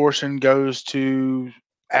of portion goes to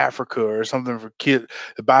Africa or something for kids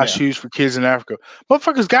to buy shoes for kids in Africa.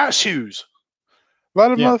 Motherfuckers got shoes. A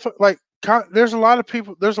lot of motherfuckers there's a lot of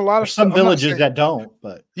people. There's a lot of some villages that don't,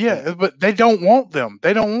 but but they don't want them.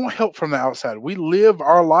 They don't want help from the outside. We live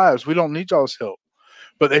our lives. We don't need y'all's help.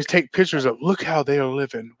 But they take pictures of look how they are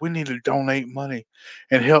living. We need to donate money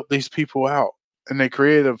and help these people out. And they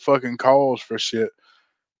create a fucking cause for shit.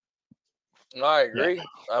 I agree. Yeah.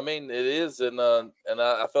 I mean, it is, and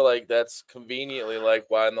I feel like that's conveniently like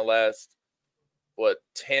why in the last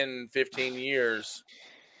 10, 15 years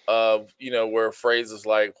of where phrases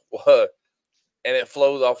like what, and it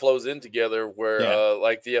flows in together where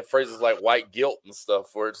like the phrases like white guilt and stuff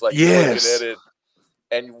where it's like you're looking at it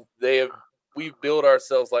and we've built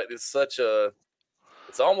ourselves like this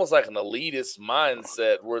it's almost like an elitist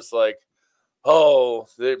mindset where it's like, oh,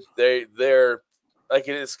 they're like,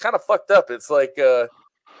 it's kind of fucked up. It's like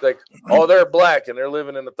like, oh, they're black and they're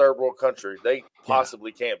living in a third world country. They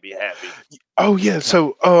possibly can't be happy. Oh yeah,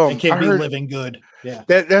 so they can't be living good. Yeah,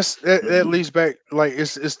 that leads back, like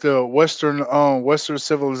it's the Western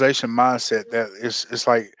civilization mindset that it's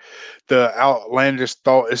like the outlandish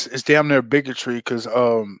thought. It's damn near bigotry because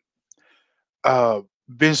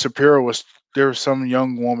Ben Shapiro there was some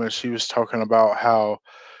young woman, she was talking about how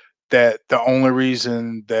that the only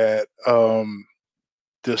reason that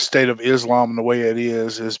the state of Islam the way it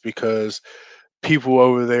is because people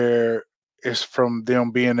over there, is from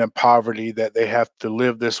them being in poverty that they have to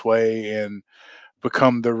live this way and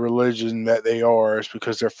become the religion that they are, is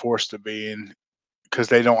because they're forced to be, and because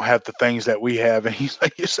they don't have the things that we have. And he's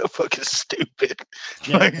like, you're so fucking stupid.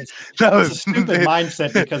 Yeah, like, it's a stupid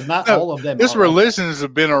mindset because not all of them This are religions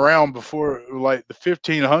have been around before, like the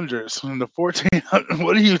 1500s and the 1400s.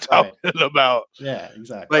 What are you talking about? Yeah,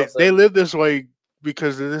 exactly. Like, they live this way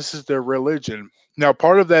because this is their religion. Now,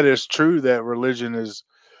 part of that is true, that religion is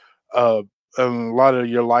a lot of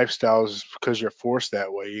your lifestyles is because you're forced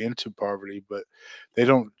that way into poverty, but they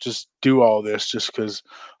don't just do all this just because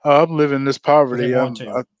I'm living this poverty. want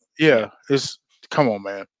to. It's come on,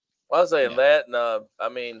 man. Well, I was saying that, and I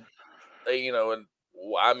mean, you know, and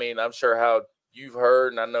I mean, I'm sure how you've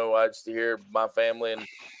heard, and I know I used to hear my family, and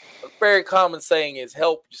a very common saying is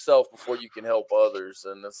help yourself before you can help others.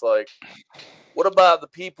 And it's like, what about the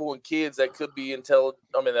people and kids that could be intelligent?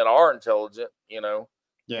 I mean, that are intelligent, you know,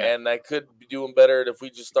 and that could be doing better if we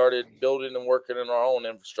just started building and working in our own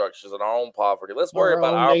infrastructures and our own poverty. Let's worry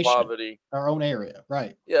about our poverty, our own area,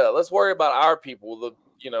 right? Yeah, let's worry about our people.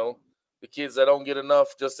 The kids that don't get enough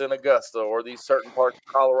just in Augusta or these certain parts of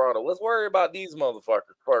Colorado. Let's worry about these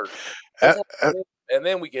motherfuckers first, and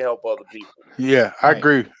then we can help other people. Yeah, I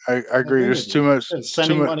agree. I agree. There's too much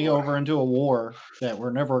sending money over into a war that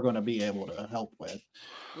we're never going to be able to help with.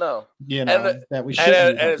 No, you know, that we should.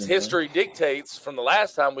 And as history dictates, from the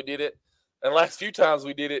last time we did it, and the last few times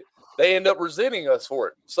we did it, they end up resenting us for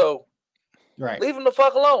it. So, leave them the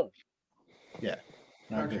fuck alone. Yeah,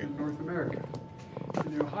 in North America.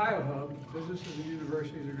 In the Ohio hub, businesses and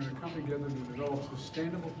universities are going to come together to develop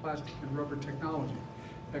sustainable plastic and rubber technology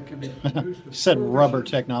that can be produced with said rubber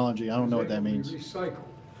technology. I don't know what that means.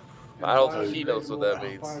 I don't think he knows what that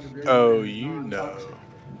means. Oh, you know.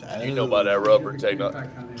 You know about that rubber technology.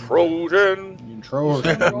 Trojan.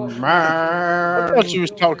 I thought you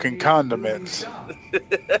was talking condiments.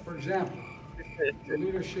 For example, the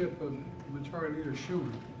leadership of Majority Leader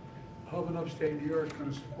Schumer, hub in upstate New York, is going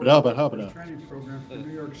to support a training program for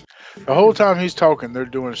New York City. The whole time he's talking, they're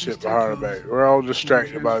doing shit behind our back. We're all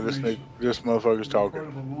distracted by this motherfucker's talking. Part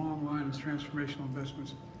of a long line of transformational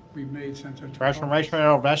investments we've made since our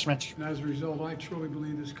transformational investments. And as a result, I truly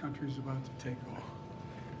believe this country is about to take off.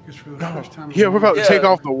 Because for the first time, we're about to take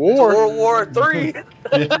off the war. World War III.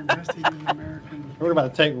 We're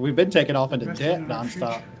about to take. We've been taking off into debt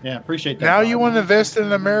nonstop. Yeah, appreciate that. Now you want to invest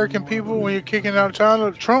in American people when you're kicking out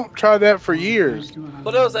China? Trump tried that for years.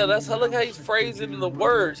 But that's how, look how he's phrasing the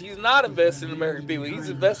words. He's not investing in American people.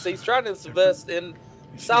 He's trying to invest in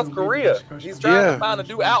South Korea. He's trying to find a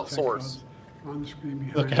new outsource.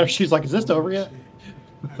 Look, she's like, "Is this over yet?"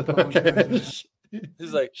 Okay.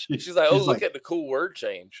 She's like, oh, look at the cool word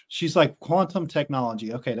change. She's like, quantum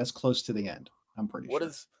technology. Okay, that's close to the end. I'm pretty sure.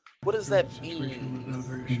 What does that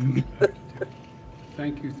mean?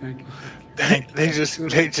 Thank you. They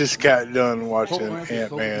just got done watching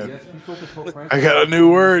Ant-Man. I got a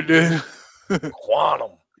new word, dude.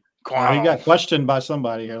 Quantum. Oh, you got questioned by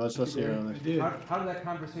somebody here. Let's hear it. How did that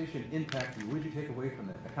conversation impact you? What did you take away from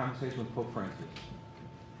that conversation with Pope Francis?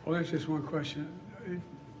 Well, there's just one question.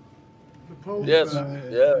 The Pope and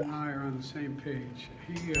I are on the same page.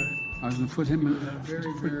 I was going to put him in a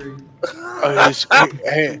very, very...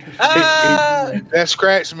 that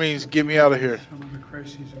scratch means get me out of here. Some of the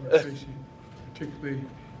crises that we're facing, particularly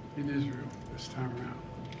in Israel this time around.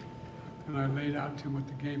 And I laid out to him what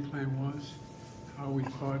the game plan was, how we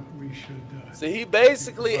thought we should... See, he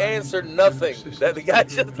basically answered nothing. That the guy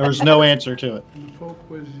just... There was no answer to it. And the Pope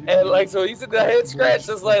was... And like, so he said the head scratch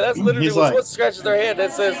is like, that's literally what scratches their head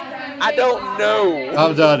that says, I don't know.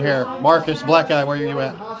 I'm done here. Marcus, black guy, where are you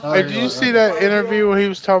at? Hey, did you see that interview where he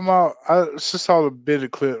was talking about, I just saw the bit of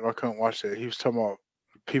clip, I couldn't watch it. He was talking about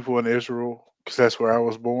people in Israel, because that's where I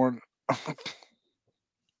was born.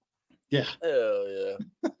 Yeah. Hell yeah.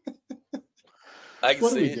 I can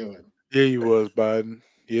what see are we it. doing? Yeah, you was, Biden.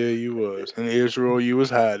 Yeah, you was. In Israel, you was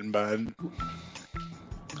hiding, Biden.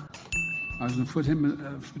 I was going to put him...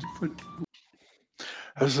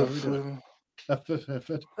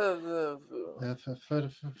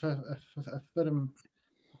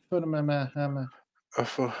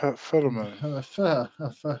 Fetterman.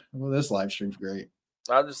 Well, this live stream's great.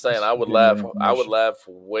 I'm just saying, I would Getting that laugh. I would information. laugh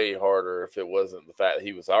way harder if it wasn't the fact that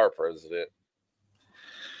he was our president.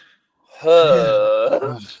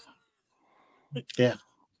 Yeah.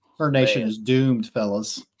 Our nation is doomed,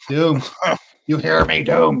 fellas. Doomed. You hear me?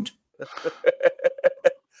 Doomed.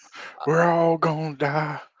 We're all gonna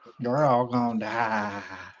die. You're all gonna die.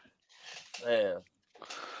 Man.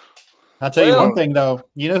 I'll tell you one thing, though.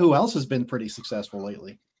 You know who else has been pretty successful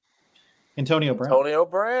lately? Antonio Brown. Antonio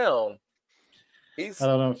Brown. I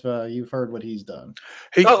don't know if you've heard what he's done.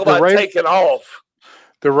 Talk about taking off.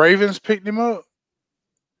 The Ravens picked him up.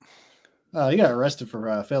 He got arrested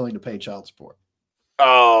for failing to pay child support.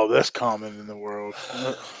 Oh, that's common in the world.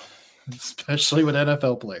 Especially with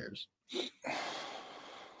NFL players.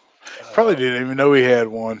 Probably didn't even know he had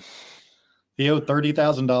one. He owed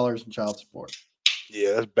 $30,000 in child support.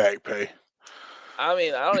 Yeah, that's back pay. I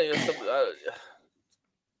mean, I don't even.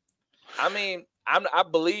 I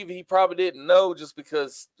believe he probably didn't know just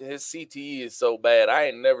because his CTE is so bad. I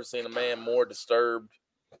ain't never seen a man more disturbed.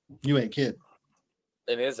 You ain't kid.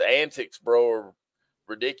 And his antics, bro, are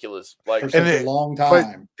ridiculous. Like, for such a long time.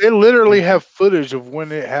 Like, they literally have footage of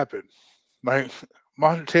when it happened. Like,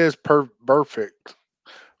 Montez Perfect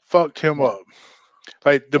fucked him up.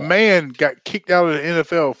 Like, the man got kicked out of the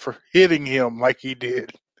NFL for hitting him like he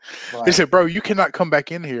did. Right. He said, bro, you cannot come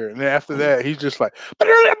back in here. And then after that, he's just like, he's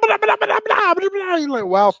like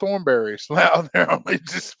wild thornberries out there. He's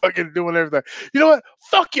just fucking doing everything. You know what?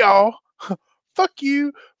 Fuck y'all. Fuck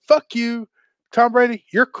you. Fuck you. Tom Brady,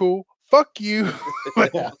 you're cool. Fuck you.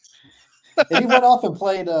 Yeah. And he went off and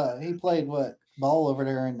played, he played what? Ball over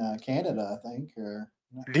there in Canada, I think.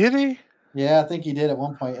 Did he? Yeah, I think he did at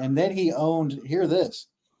one point. And then he owned, hear this,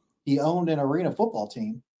 he owned an arena football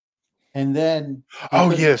team. And then he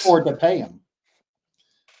couldn't afford to pay him.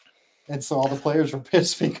 And so all the players were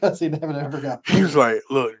pissed because he never got paid. He was like,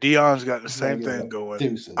 look, Dion's got the same thing going.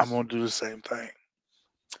 Deuces. I'm going to do the same thing.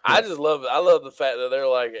 I just love it. I love the fact that they're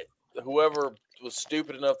like, whoever was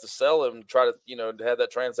stupid enough to sell him, try to, to have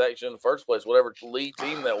that transaction in the first place, whatever league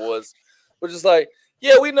team that was just like,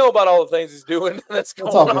 yeah, we know about all the things he's doing that's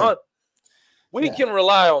going on. We can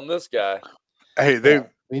rely on this guy. Hey,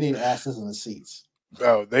 we need asses in the seats.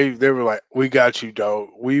 Oh, they were like, we got you, dog.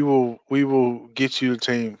 We will get you a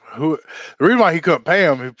team. The reason why he couldn't pay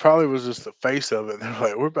him, he probably was just the face of it. They're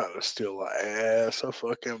like, we're about to steal ass of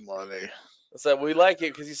fucking money. So we like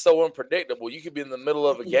it because he's so unpredictable. You could be in the middle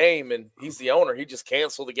of a game and he's the owner. He just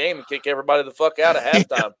cancel the game and kick everybody the fuck out at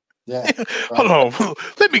halftime. Yeah. Hold on.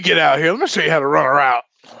 Let me get out here. Let me show you how to run a route.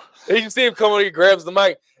 And you see him come on, he grabs the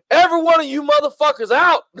mic. Every one of you motherfuckers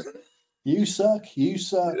out. You suck. You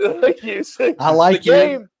suck. You suck. I like the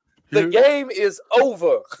game. The game is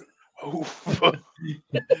over.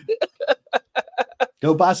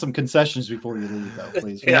 Go buy some concessions before you leave, though,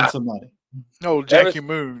 please. We need some money. No, Jackie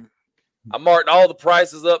Moon. I marked all the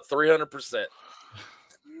prices up 300%.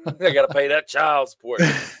 I got to pay that child support.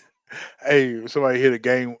 Hey, somebody hit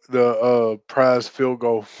the prize field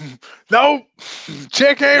goal. Nope,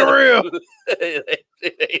 check ain't real. It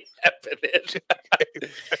ain't happening.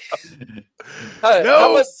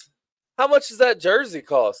 No. How much does that jersey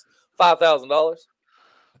cost? $5,000.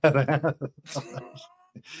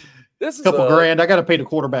 This is couple grand. I got to pay the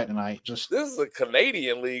quarterback tonight. This is a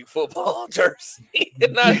Canadian League football jersey.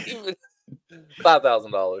 Not even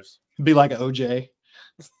 $5,000. It'd be like an OJ.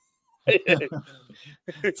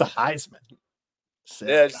 It's a Heisman.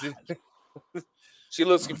 Yeah, she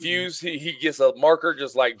looks confused. He gets a marker,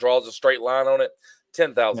 just like draws a straight line on it.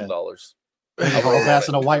 $10,000. I rolled ass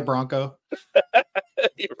in a white Bronco. I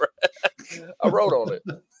wrote on it.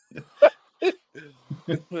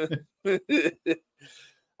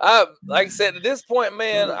 Like I said, at this point,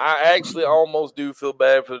 man, I actually almost do feel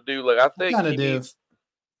bad for the dude. Like I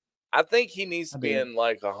think he needs to be in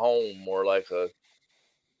like a home or like a,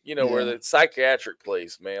 where the psychiatric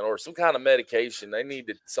place, man, or some kind of medication.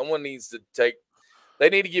 Someone needs to take. They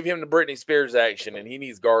need to give him the Britney Spears action, and he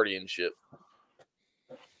needs guardianship.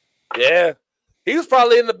 Yeah. He was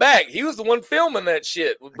probably in the back. He was the one filming that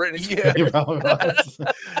shit with Britney Spears.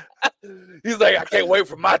 He's like, I can't wait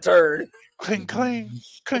for my turn. Cling, cling,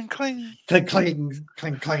 cling, cling. Cling, cling,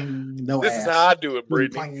 cling, cling. No This ass. is how I do it,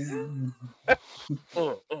 Britney.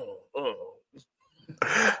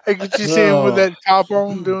 Hey, could you see him with that top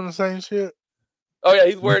on doing the same shit? Oh, yeah,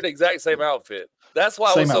 he's wearing the exact same outfit. That's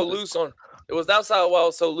why Same I was so outfit. loose on. That's why I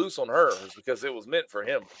was so loose on her, is because it was meant for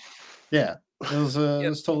him. Yeah, it was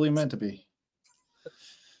totally meant to be.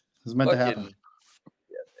 It was meant to happen.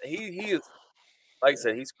 He is, like I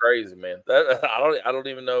said, he's crazy, man. I don't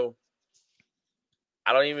even know.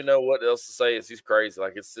 I don't even know what else to say. He's crazy.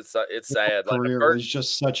 Like it's sad. Like career was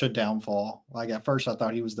just such a downfall. Like at first, I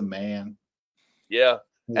thought he was the man. Yeah,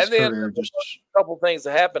 His and then career just a couple things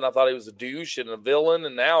that happened. I thought he was a douche and a villain,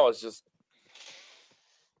 and now it's just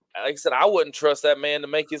like I said. I wouldn't trust that man to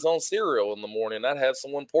make his own cereal in the morning. I'd have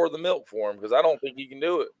someone pour the milk for him because I don't think he can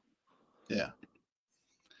do it. Yeah,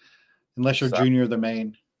 unless you're Junior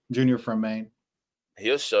from Maine.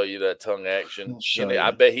 He'll show you that tongue action.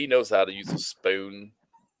 I bet he knows how to use a spoon.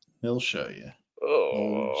 He'll show you.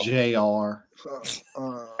 Oh, JR.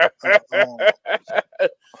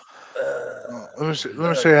 Let me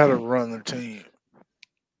show you how to run the team.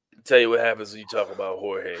 Tell you what happens when you talk about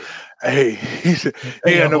Jorge. Hey, he said,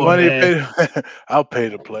 he got no money to pay. I'll pay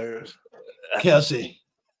the players. Kelsey,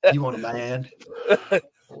 you want a man?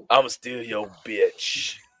 I'm still your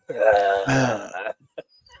bitch.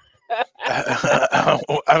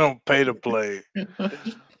 I don't pay to play.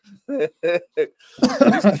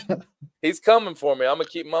 He's coming for me. I'm gonna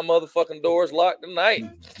keep my motherfucking doors locked tonight.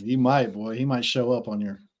 He might, boy. He might show up on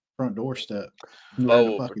your front doorstep.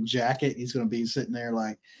 Wearing a fucking jacket. He's gonna be sitting there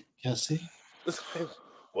like, Kelsey.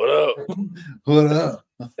 What up? What up?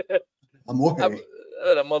 I'm Jorge.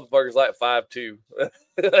 That motherfucker's like 5'2".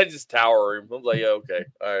 I just tower him. I'm like, yeah, okay,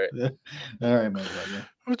 all right, all right, motherfucker.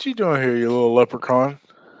 What you doing here, you little leprechaun?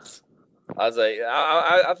 I was like,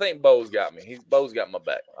 I think Bo's got me. Bo's got my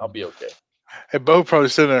back. I'll be okay. Hey, Bo probably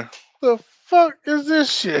sitting there. The fuck is this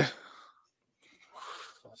shit?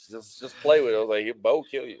 Just play with it. I was like, Bo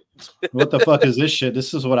kill you. What the fuck is this shit?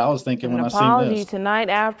 This is what I was thinking when I seen apology this. Tonight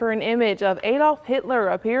after an image of Adolf Hitler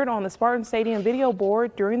appeared on the Spartan Stadium video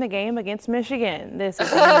board during the game against Michigan. This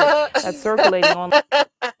is an image that's circulating online.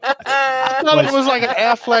 I thought it was like an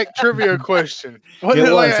Affleck trivia question.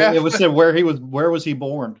 It was said where was he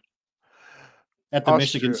born? At the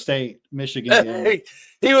Austria. Michigan game.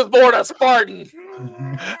 He was born a Spartan.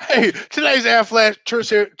 Hey, today's Affleck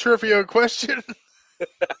trivia question.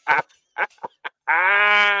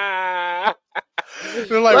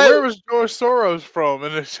 They're like, where was George Soros from?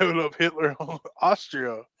 And they showed up Hitler on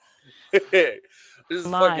Austria.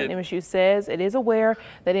 MSU says it is aware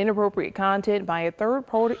that inappropriate content by a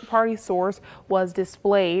third-party source was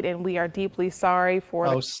displayed, and we are deeply sorry for.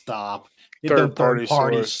 Oh, stop! Third-party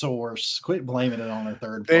source. Quit blaming it on a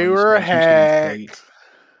third. They were hacked.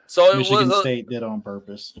 So Michigan State did on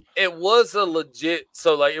purpose. It was a legit.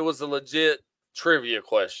 So it was a legit trivia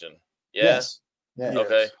question. Yeah? Yes.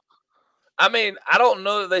 Okay. I mean, I don't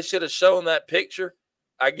know that they should have shown that picture.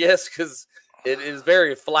 I guess because it is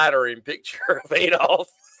very flattering picture of Adolf.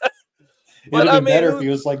 It would have been better if he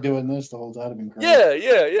was like doing this the whole time. Been crazy.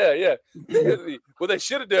 Yeah. What they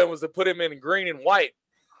should have done was to put him in green and white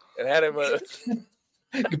and had him.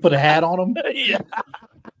 You put a hat on him. Yeah.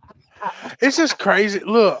 It's just crazy.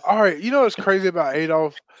 Look, all right. You know what's crazy about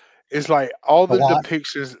Adolf is like all the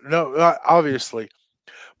depictions. No, not obviously,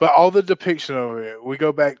 but all the depiction of it. We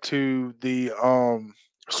go back to the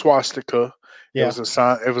swastika. Yeah. It was a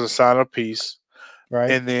sign. It was a sign of peace. Right.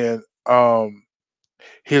 And then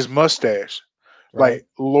his mustache, like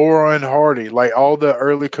Laura and Hardy, like all the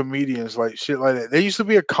early comedians, like shit like that. There used to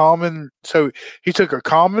be a common. So he took a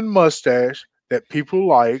common mustache that people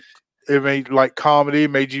liked. It made like comedy,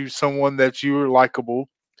 made you someone that you were likable.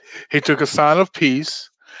 He took a sign of peace.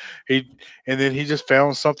 And then he just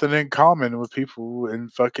found something in common with people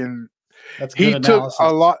and fucking. That's he good took analysis.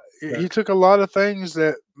 a lot. Yeah. He took a lot of things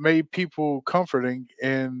that made people comforting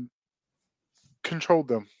and controlled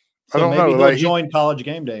them. So I don't maybe know. he'll join College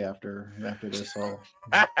Game Day after this all.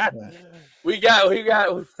 We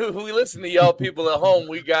listen to y'all people at home.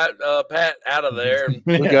 We got Pat out of there. And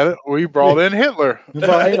we got it. We brought in Hitler. We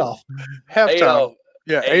brought Adolf. Halftime. Adolf.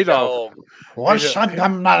 Yeah, Adolf.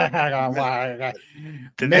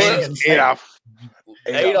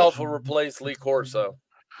 Adolf will replace Lee Corso.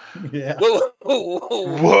 Yeah.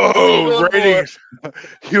 Whoa, ratings.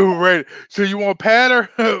 You ready? So you want Pat or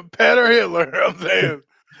Hitler? I'm saying.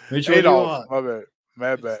 Which one Adolf. do you want?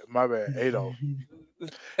 My bad. Adolf.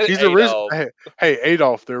 He's the original. Hey,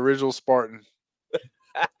 Adolf, the original Spartan.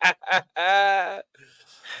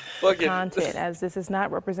 Content, as this is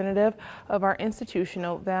not representative of our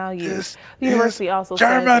institutional values. The university also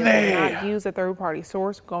says it will not use a third-party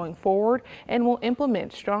source going forward and will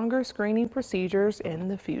implement stronger screening procedures in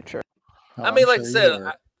the future. I mean, like I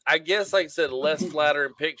said, I guess, like I said, less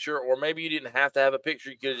flattering picture, or maybe you didn't have to have a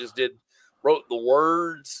picture. You could have just wrote the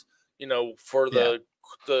words, for the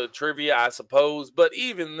trivia, I suppose. But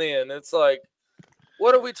even then, it's like,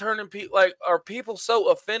 what are we turning people? Like, are people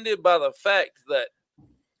so offended by the fact that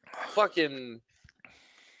fucking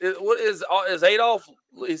What is Adolf?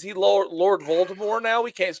 Is he Lord Voldemort now?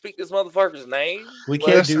 We can't speak this motherfucker's name. We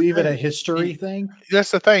can't do even a history thing.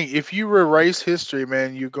 That's the thing. If you erase history,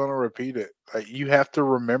 man, you're gonna repeat it. Like you have to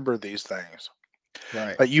remember these things.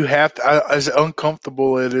 Right. Like you have to, as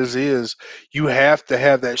uncomfortable it is, you have to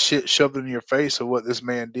have that shit shoved in your face of what this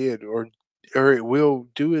man did, or it will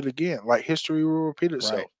do it again. Like history will repeat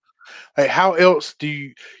itself. Like how else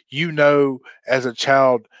do you know as a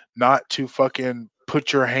child not to fucking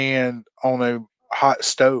put your hand on a hot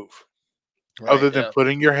stove, other than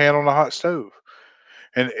putting your hand on a hot stove?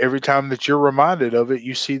 And every time that you're reminded of it,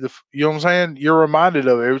 you see you know what I'm saying? You're reminded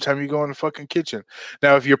of it every time you go in the fucking kitchen.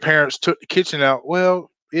 Now, if your parents took the kitchen out,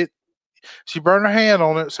 well, she burned her hand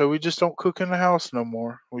on it, so we just don't cook in the house no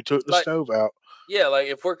more. We took the stove out. Yeah, like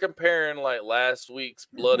if we're comparing like last week's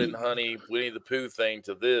Blood and Honey Winnie the Pooh thing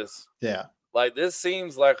to this, like this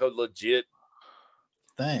seems like a legit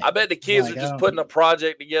thing. I bet the kids are just putting a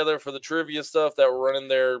project together for the trivia stuff that were running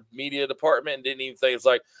their media department and didn't even think it's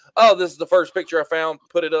like, oh, this is the first picture I found,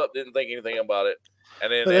 put it up, didn't think anything about it.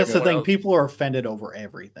 And then but that's the thing, people are offended over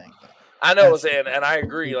everything. I know, and I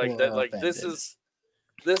agree. Like that, like offended.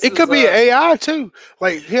 It could be AI too.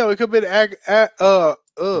 Like hell, it could be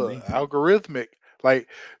algorithmic. Like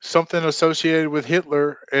something associated with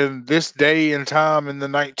Hitler and this day and time in the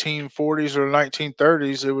 1940s or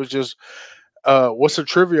 1930s. It was just, what's a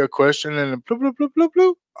trivia question? And bloop, bloop, bloop, bloop,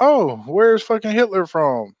 bloop. Oh, where's fucking Hitler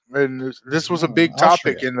from? And this was a big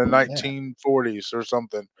topic in the 1940s or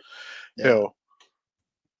something. Hell.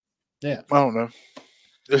 Yeah. I don't know.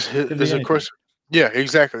 There's a question. Yeah,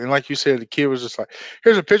 exactly. And like you said, the kid was just like,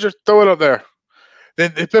 here's a picture, throw it up there.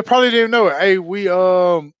 Then they probably didn't know it. Hey,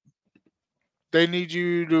 they need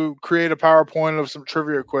you to create a PowerPoint of some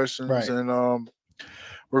trivia questions, and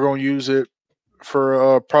we're gonna use it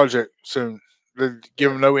for a project soon. They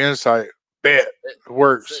give them no insight. Bet it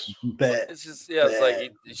works. Bet it's just it's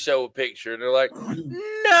like you show a picture and they're like,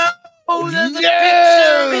 no, there's a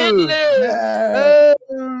picture of Hitler.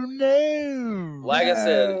 No. Like I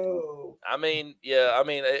said, I mean,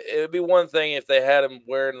 it would be one thing if they had him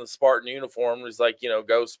wearing the Spartan uniform. It's like,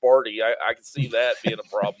 go Sparty. I can see that being a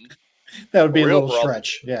problem. That would be a little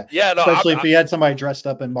stretch. Yeah. Yeah. No, especially if you had somebody dressed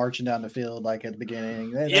up and marching down the field like at the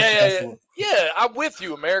beginning. I'm with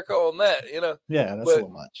you, America, on that. Yeah, that's a little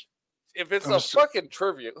much. If it's a fucking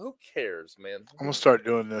trivia, who cares, man? I'm gonna start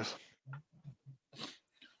doing this.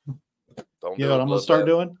 You know what I'm gonna start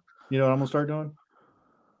doing? You know what I'm gonna start doing?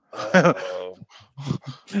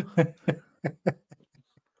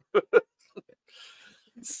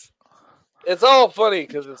 It's all funny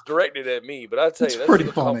because it's directed at me, but I tell you, that's pretty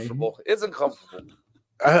uncomfortable. funny. It's uncomfortable.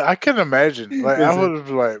 I can imagine. Like I would have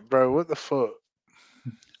been like, bro, what the fuck?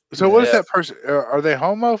 So what is that person? Are they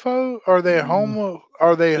homophobe? Are they homo?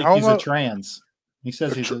 Are they homo? He's a trans. He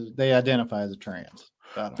says they identify as a trans.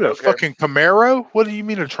 Fucking Camaro? What do you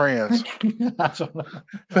mean a trans? I don't know.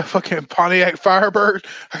 The fucking Pontiac Firebird?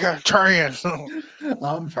 I got a trans.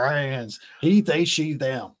 I'm trans. He, they, she,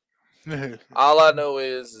 them. All I know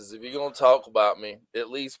is if you're gonna talk about me, at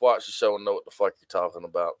least watch the show and know what the fuck you're talking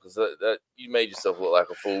about, because that you made yourself look like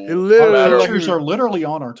a fool. Our pictures are literally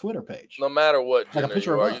on our Twitter page. No matter what, like a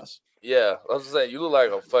picture of us. Yeah, I was saying you look like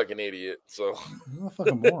a fucking idiot. So you're a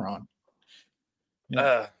fucking moron.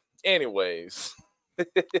 Yeah. Anyways.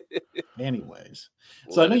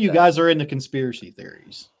 So I know you guys are into conspiracy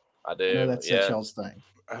theories. I do. I know that's y'all's thing.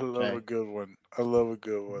 I love a good one. I love a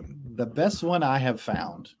good one. The best one I have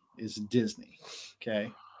found is Disney.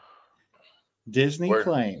 Okay. Disney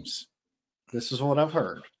claims, this is what I've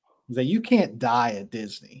heard, that you can't die at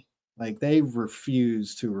Disney. Like they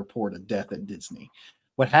refuse to report a death at Disney.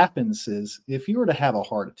 What happens is if you were to have a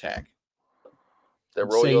heart attack, they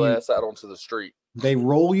roll your ass out onto the street. They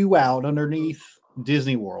roll you out underneath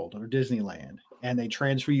Disney World or Disneyland, and they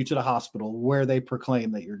transfer you to the hospital where they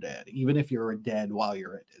proclaim that you're dead, even if you're dead while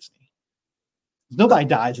you're at Disney. Nobody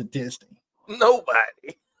dies at Disney.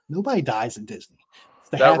 Nobody dies at Disney. It's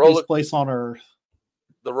the happiest place on earth.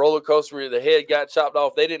 The roller coaster where the head got chopped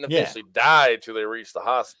off, they didn't officially die until they reached the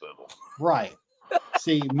hospital. Right.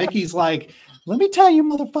 See, Mickey's like, let me tell you,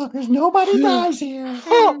 motherfuckers, nobody dies here.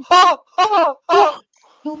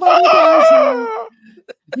 Nobody dies here.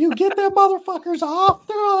 You get them motherfuckers off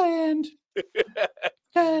their land.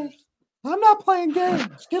 Okay. I'm not playing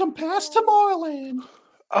games. Get them past Tomorrowland.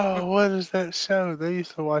 Oh, what is that show? They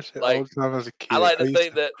used to watch it all the time as a kid. I like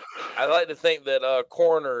to think that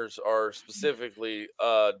coroners are specifically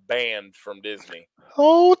banned from Disney.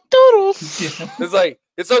 Oh, doodles! It's like,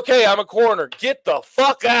 it's okay. I'm a coroner. Get the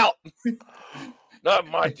fuck out. Not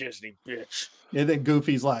my Disney, bitch. And then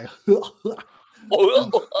Goofy's like,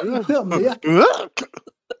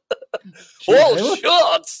 Well,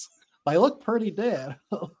 shucks. They look pretty dead.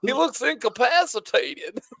 He looks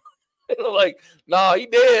incapacitated. Like, nah, he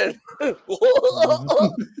dead.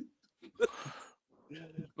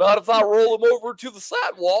 Not if I roll him over to the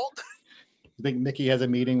sidewalk. I think Mickey has a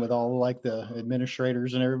meeting with all like the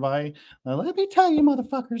administrators and everybody. Let me tell you,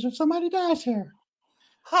 motherfuckers, if somebody dies here,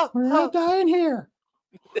 we're not dying here.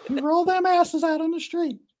 You roll them asses out on the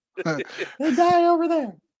street. They die over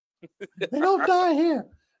there. They don't die here.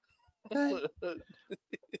 Okay?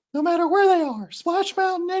 No matter where they are, Splash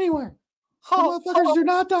Mountain, anywhere. The motherfuckers do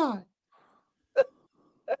not die.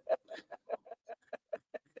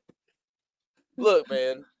 Look,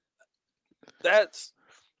 man, that's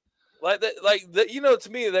like that. Like that,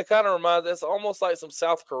 to me, that kind of reminds. That's almost like some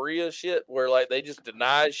South Korea shit, where like they just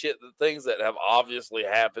deny shit, the things that have obviously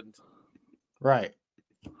happened. Right.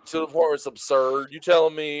 To the point where it's absurd. You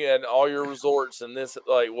telling me, and all your resorts in this,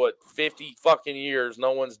 50 fucking years,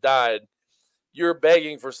 no one's died. You're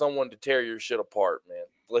begging for someone to tear your shit apart, man.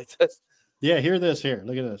 Like that's. Yeah, hear this here.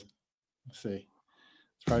 Look at this. Let's see.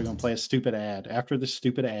 It's probably going to play a stupid ad. After this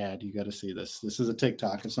stupid ad, you got to see this. This is a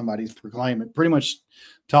TikTok and somebody's proclaiming, pretty much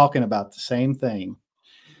talking about the same thing.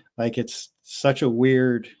 Like it's such a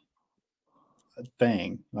weird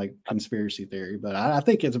thing, like conspiracy theory, but I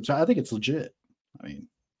think it's legit. I mean,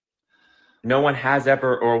 no one has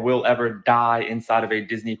ever or will ever die inside of a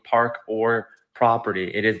Disney park or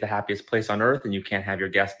property. It is the happiest place on earth, and you can't have your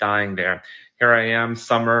guests dying there. Here I am,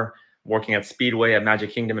 summer, working at Speedway at Magic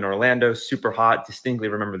Kingdom in Orlando, super hot. Distinctly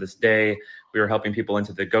remember this day. We were helping people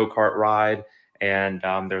into the go-kart ride, and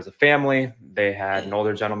there was a family. They had an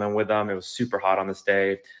older gentleman with them. It was super hot on this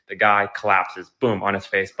day. The guy collapses, boom, on his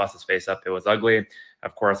face, busts his face up. It was ugly.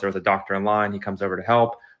 Of course, there was a doctor in line. He comes over to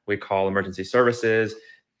help. We call emergency services.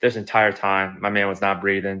 This entire time, my man was not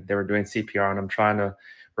breathing. They were doing CPR on him, trying to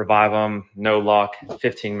revive him. No luck.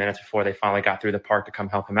 15 minutes before they finally got through the park to come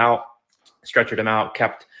help him out. Stretchered him out,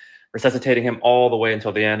 kept resuscitating him all the way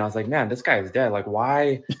until the end. I was like, man, this guy is dead. Like,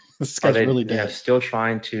 why this guy's really dead? Still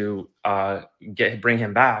trying to bring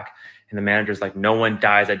him back. And the manager's like, no one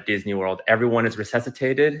dies at Disney World. Everyone is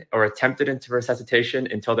resuscitated or attempted into resuscitation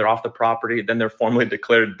until they're off the property. Then they're formally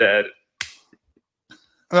declared dead.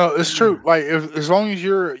 No, it's true. Like, as long as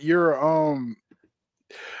you're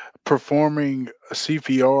performing a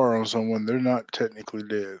CPR on someone, they're not technically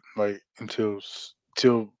dead. Like until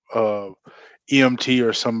EMT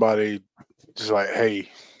or somebody just like, hey,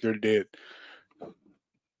 you're dead.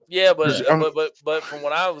 Yeah, but from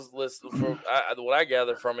what I was listening, what I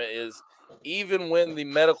gathered from it is, even when the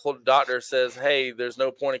medical doctor says, hey, there's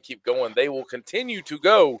no point in keep going, they will continue to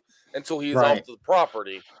go until he's off the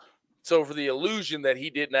property. So for the illusion that he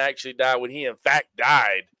didn't actually die when he in fact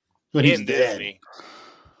died in Disney,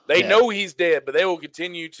 they know he's dead, but they will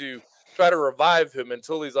continue to try to revive him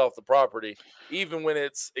until he's off the property, even when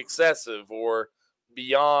it's excessive or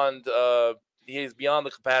beyond. He's beyond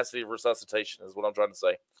the capacity of resuscitation, is what I'm trying to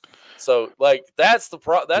say. So, like, that's the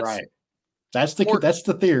That's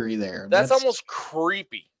the theory there. That's almost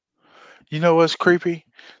creepy. You know what's creepy?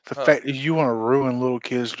 The fact that you want to ruin little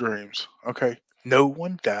kids' dreams. Okay. No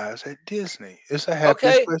one dies at Disney. It's a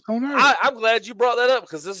happiest place on earth. I'm glad you brought that up,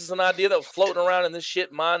 because this is an idea that was floating around in this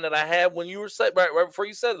shit mind that I had when you were saying right before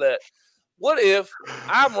you said that. What if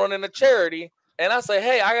I'm running a charity and I say,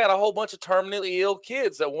 hey, I got a whole bunch of terminally ill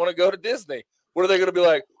kids that want to go to Disney? What are they going to be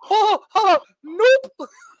like? Nope.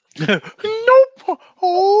 Nope.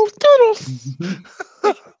 Oh, toodles.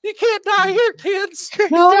 You can't die here, kids.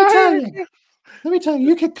 No, let me tell you,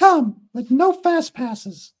 you can come with no fast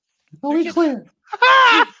passes. Are we clear?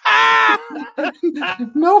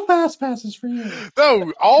 No fast passes for you.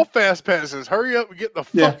 No, all fast passes. Hurry up and get the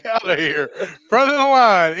fuck out of here. Front of the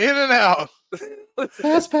line, in and out.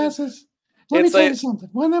 Fast passes. Let me tell you something.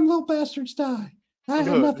 When them little bastards die, I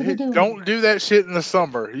have nothing to do. Don't do that shit in the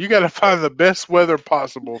summer. You got to find the best weather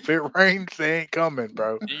possible. If it rains, they ain't coming,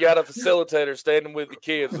 bro. You got a facilitator standing with the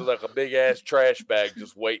kids with like a big ass trash bag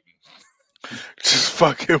just waiting. Just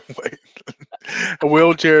fucking wait.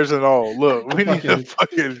 Wheelchairs and all. Look, we need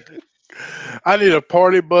I need a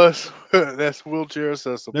party bus that's wheelchair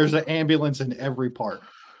accessible. There's an ambulance in every park.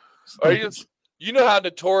 Are you know how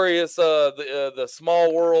notorious the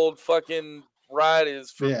Small World fucking ride is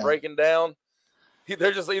for breaking down?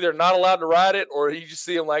 They're just either not allowed to ride it, or you just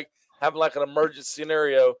see them like having like an emergency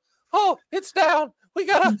scenario. Oh, it's down. We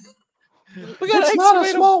gotta. It's not a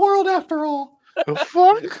small world after all. The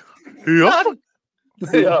fuck? Yeah.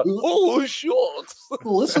 Oh, shit.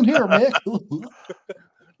 Listen here, Mick.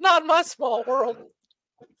 Not my small world.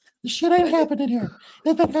 This shit ain't happening here.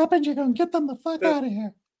 If it happens, you're gonna get them the fuck out of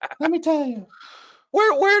here. Let me tell you.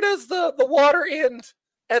 Where does the water end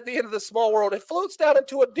at the end of the small world. It floats down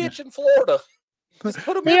into a ditch in Florida. Just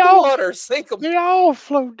put them in the water, sink them. They all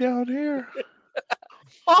float down here.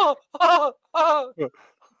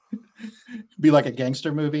 Be like a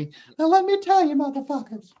gangster movie. Now let me tell you,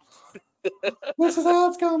 motherfuckers. This is how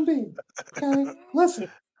it's gonna be. Okay,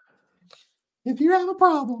 listen. If you have a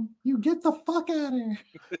problem, you get the fuck out of here.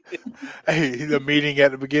 Hey, the meeting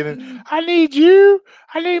at the beginning. I need you.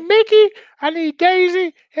 I need Mickey. I need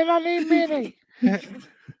Daisy, and I need Minnie.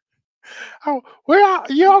 Oh,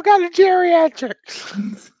 y'all got a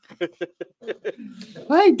geriatrics.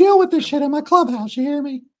 I ain't deal with this shit in my clubhouse. You hear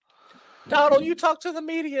me? Donald, you talk to the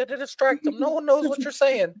media to distract them. No one knows what you're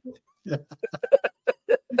saying.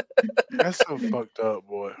 That's so fucked up,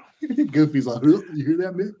 boy. Goofy's like, you hear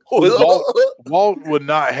that, man? Walt would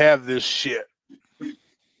not have this shit.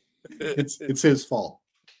 It's his fault.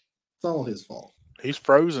 It's all his fault. He's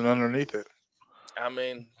frozen underneath it. I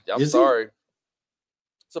mean, I'm sorry.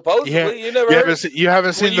 Supposedly, you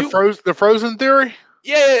haven't seen the Frozen theory?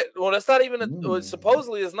 Yeah, well, that's not even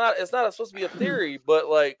supposedly it's not supposed to be a theory, but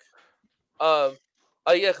like, yeah,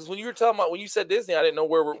 because when you were talking about when you said Disney, I didn't know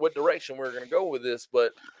what direction we were going to go with this,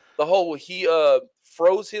 but the whole he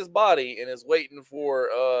froze his body and is waiting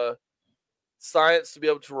for science to be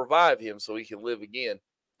able to revive him so he can live again.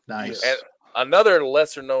 Nice. And another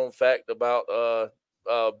lesser known fact about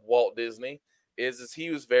Walt Disney is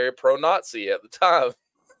he was very pro-Nazi at the time.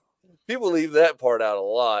 People leave that part out a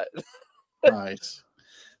lot. Right.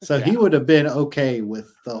 So he would have been okay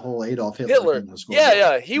with the whole Adolf Hitler.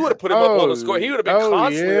 Yeah. He would have put him up on the score. He would have been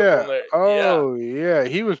constantly up on there. Yeah.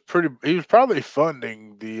 He was probably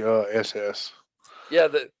funding the SS. Yeah,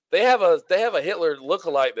 they have a Hitler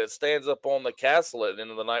lookalike that stands up on the castle at the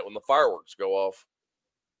end of the night when the fireworks go off.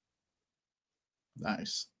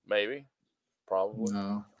 Nice. Maybe. Probably.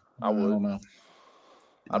 No. I don't know.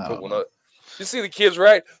 I'd put one up. You see the kids,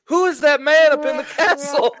 right? Who is that man up in the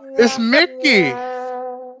castle? It's Mickey.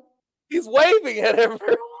 He's waving at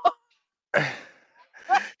everyone.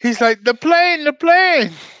 He's like, the plane.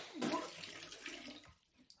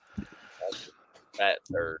 Fat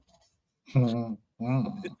nerd.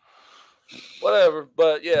 Whatever.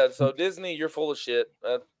 But yeah, so Disney, you're full of shit.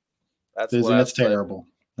 That's Disney, that's terrible.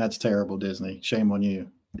 That's terrible, Disney. Shame on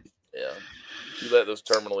you. Yeah. You let those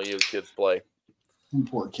terminally ill kids play.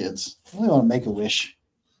 Poor kids. They want to make a wish.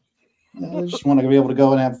 They just want to be able to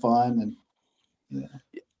go and have fun. And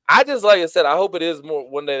I just, like I said, I hope it is more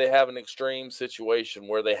one day they have an extreme situation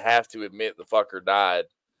where they have to admit the fucker died,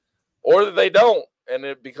 or that they don't, and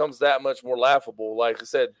it becomes that much more laughable. Like I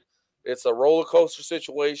said, it's a roller coaster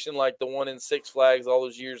situation like the one in Six Flags all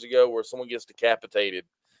those years ago where someone gets decapitated.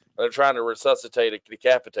 And they're trying to resuscitate a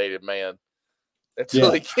decapitated man.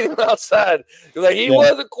 Until they get him outside. Like, he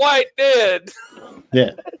wasn't quite dead.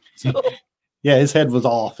 Yeah. Yeah, his head was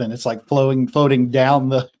off, and it's like floating down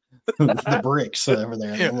the bricks over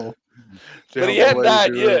there. Yeah. But he hadn't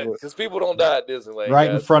died yet, because people don't die at Disneyland.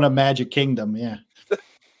 Right in front of Magic Kingdom, yeah.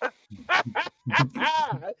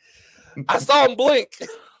 I saw him blink.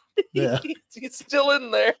 Yeah. He's still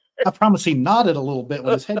in there. I promise he nodded a little bit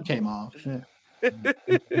when his head came off. Yeah.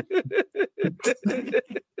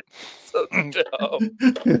 So dumb.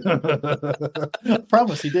 I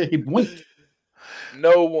promise he did. He blinked.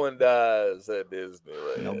 No one dies at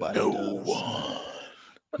Disneyland. Nobody does.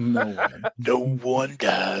 No one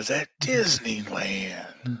dies at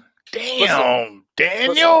Disneyland. Damn,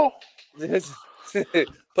 Daniel.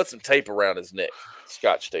 Put some tape around his neck.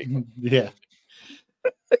 Scotch tape. Yeah.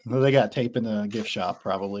 Well, they got tape in the gift shop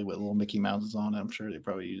probably with little Mickey Mouses on it. I'm sure they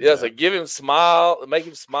probably use that. So give him smile, make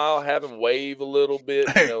him smile, have him wave a little bit.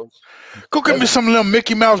 Hey, go get me some little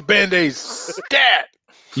Mickey Mouse Band-Aids. Stat.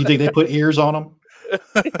 You think they put ears on them?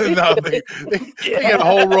 No, they got a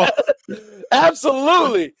whole roll.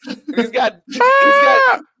 Absolutely. He's got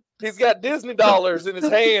Disney dollars in his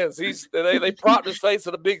hands. They propped his face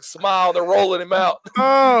with a big smile. They're rolling him out.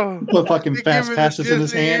 Oh, put fucking fast passes in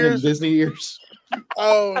his hand and Disney ears.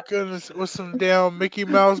 Oh goodness, with some damn Mickey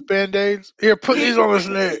Mouse Band-Aids. Here, put these on his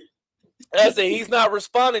neck. That's it. He's not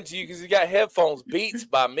responding to you because he got headphones. Beats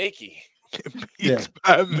by Mickey. Beats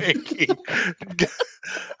by Mickey.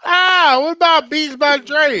 What about Beats by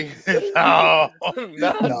Dre? No.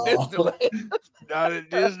 Not Disneyland. Not at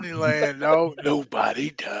Disneyland. No, nobody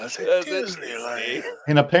does at Disneyland.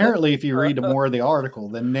 And apparently, if you read more of the article,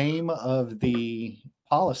 the name of the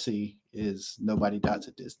policy is nobody dies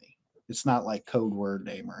at Disney. It's not like code word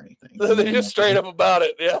name or anything. They're just straight up about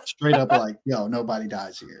it. Yeah. Straight up like, yo, nobody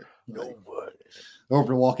dies here. Nobody. Over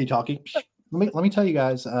the walkie-talkie. Let me tell you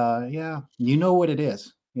guys, you know what it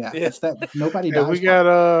is. Yeah. It's that nobody dies. We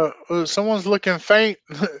got someone's looking faint.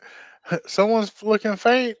 Someone's looking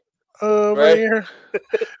faint over Right. here.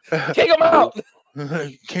 Kick them out.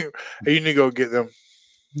 You need to go get them.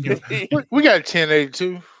 We got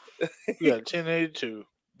 1082. We got 1082.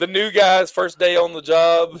 The new guy's first day on the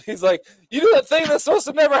job. He's like, "You do that thing that's supposed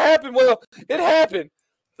to never happen." Well, it happened.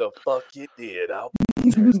 The fuck it did. I'll be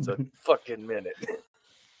just a fucking minute.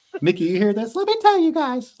 Mickey, you hear this? Let me tell you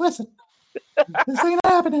guys. Listen, this ain't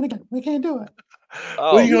happening again. We can't do it.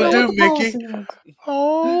 What are you gonna do, Mickey?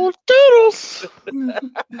 Oh, doodles.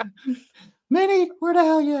 Minnie, where the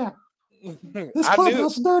hell you at? This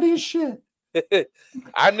clubhouse is dirty as shit.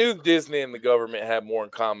 I knew Disney and the government had more in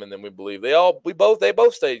common than we believe. They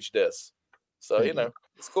both staged this, so They you do. know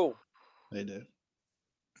it's cool. They do.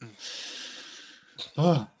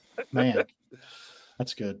 Oh man,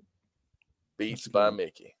 that's good. Beats by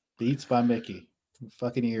Mickey. Beats by Mickey.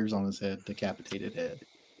 Fucking ears on his head, decapitated head.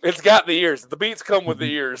 It's got the ears. The beats come with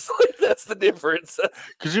the ears. That's the difference.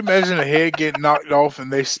 Could you imagine a head getting knocked off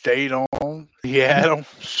and they stayed on? He had them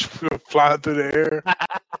flying through the air.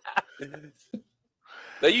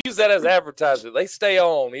 They use that as advertising. They stay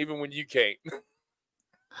on even when you can't.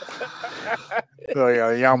 Oh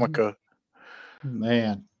yeah, yarmulke.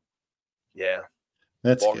 Man. Yeah.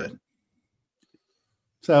 That's good.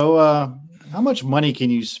 So how much money can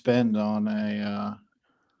you spend on a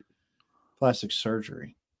plastic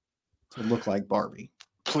surgery to look like Barbie?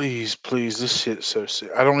 Please, this shit's so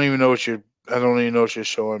sick. I don't even know what you're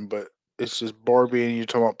showing, but it's just Barbie and you're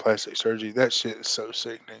talking about plastic surgery. That shit is so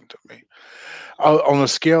sickening to me. On a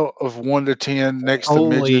scale of 1 to 10, next to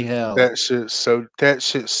Holy midget, hell. that shit's so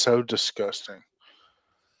disgusting.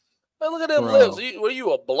 Man, look at them Bro. lips. What are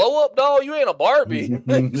you, a blow up doll? You ain't a Barbie.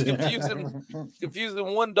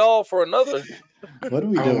 confusing one doll for another. What are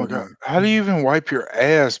we Oh doing? my god! How do you even wipe your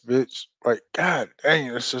ass, bitch? Like, god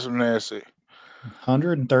dang, that's just nasty.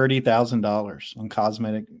 $130,000 on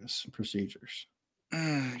cosmetic procedures.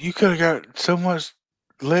 You could have got so much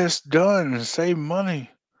less done and saved money.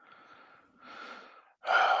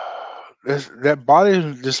 That body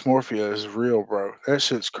dysmorphia is real, bro. That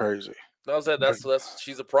shit's crazy. That's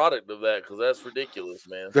she's a product of that because that's ridiculous,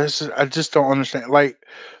 man. I just don't understand. Like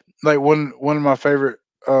one of my favorite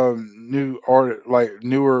new art, like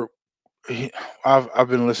newer. I've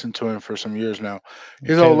been listening to him for some years now.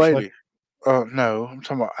 His Taylor old lady. Swift? No, I'm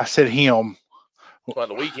talking about. I said him. On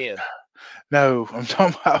the weekend. No, I'm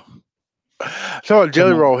talking about.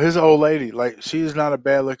 Jelly Roll, his old lady, like she is not a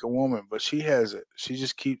bad looking woman, but she has it. She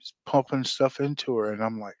just keeps pumping stuff into her, and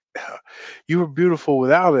I'm like, you were beautiful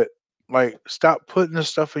without it. Like, stop putting the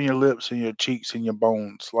stuff in your lips and your cheeks and your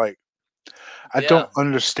bones. Like, I don't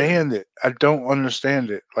understand it. I don't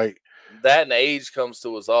understand it. Like, that and age comes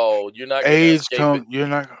to us all. You're not going to age escape comes. it. You're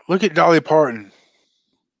not. Look at Dolly Parton.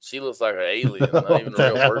 She looks like an alien, not even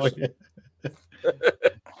a real person.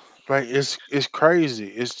 Like, it's crazy.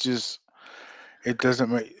 It's just. It doesn't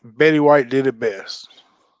make. Betty White did it best.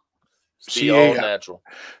 She all natural.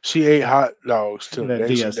 She ate hot dogs till that the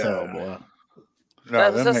day she DSL, died. boy.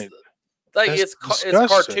 No, that's that's it's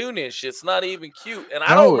disgusting. cartoonish. It's not even cute. And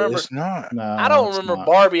I No, don't remember. it's not. No, I don't remember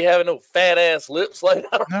Barbie having no fat ass lips like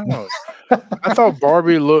that. No, I thought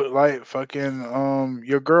Barbie looked like fucking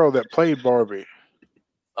your girl that played Barbie.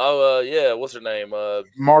 Oh yeah, what's her name?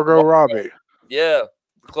 Margot Robbie. Yeah,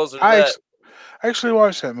 closer to that. I actually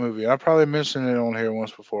watched that movie. I probably mentioned it on here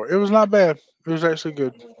once before. It was not bad. It was actually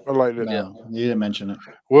good. I liked it. No, you didn't mention it.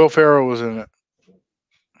 Will Ferrell was in it.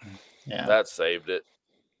 Yeah, that saved it.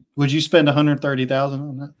 Would you spend $130,000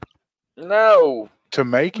 on that? No. To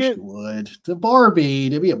make it? Would the Barbie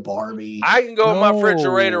to be a Barbie? I can go in my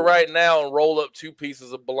refrigerator right now and roll up 2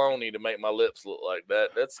 pieces of bologna to make my lips look like that.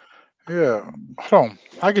 That's Hold on.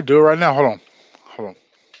 I could do it right now. Hold on.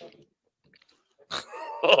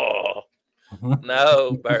 Oh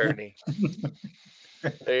no, Bernie.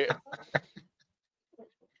 Hey.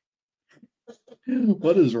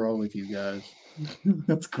 What is wrong with you guys?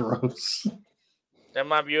 That's gross.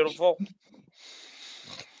 Am I beautiful?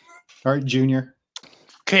 All right, Junior.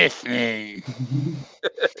 Kiss me.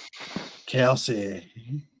 Kelsey.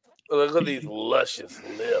 Look at these luscious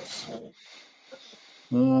lips.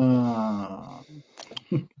 No,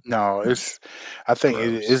 I think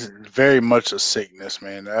it is very much a sickness,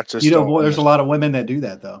 man. I just there's a lot of women that do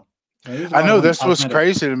that though. I know that's what's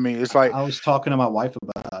crazy to me. It's like I was talking to my wife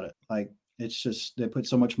about it. Like it's just they put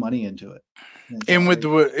so much money into it. And with the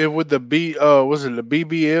was it the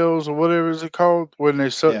BBLs or whatever is it called when they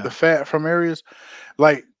suck the fat from areas?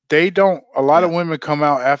 Like they don't. A lot of women come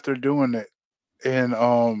out after doing it, and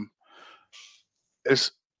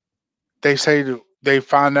they say that they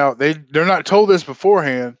find out they're not told this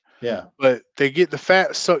beforehand. Yeah, but they get the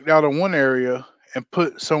fat sucked out of one area, and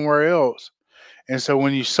put somewhere else. And so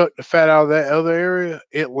when you suck the fat out of that other area,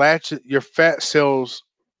 it latches your fat cells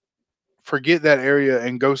forget that area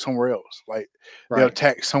and go somewhere else. Like they'll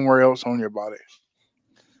attack somewhere else on your body.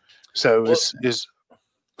 So it's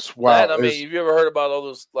wild. That, I mean, have you ever heard about all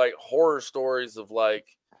those like horror stories of like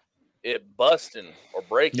it busting or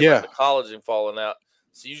breaking, like the collagen falling out?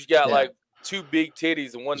 So you just got like two big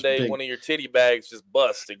titties, and one day one of your titty bags just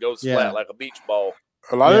busts. It goes flat like a beach ball.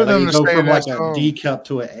 A lot of them you go from like a D cup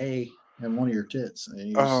to an A in one of your tits, and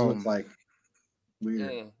you just look like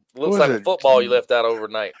weird. Looks like a football you left out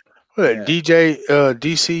overnight. What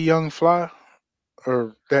DC Young Fly,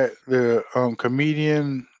 or that the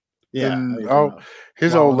comedian?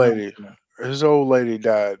 His old lady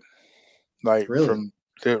died, like from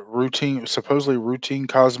the supposedly routine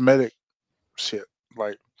cosmetic shit.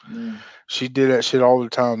 Like she did that shit all the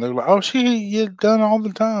time. They're like, oh, she done all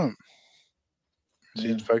the time.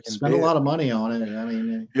 She's fucking spent a lot of money on it. I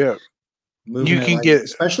mean, you can get,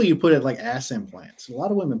 especially you put it like ass implants. A lot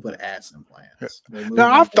of women put ass implants.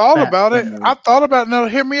 Now I've thought about it. No,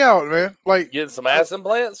 hear me out, man. Like getting some ass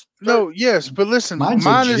implants. No, yes, but listen,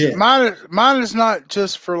 mine is not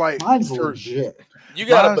just for like. Mine's legit. You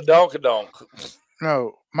got a badonkadonk.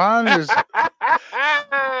 No, mine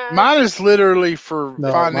is literally for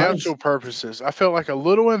financial purposes. I felt like a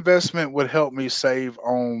little investment would help me save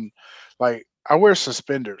on, like I wear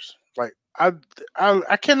suspenders. Like I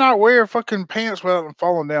cannot wear fucking pants without them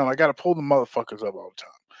falling down. I got to pull the motherfuckers up all the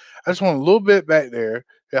time. I just want a little bit back there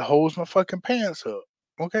that holds my fucking pants up.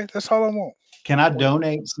 Okay, that's all I want. Can I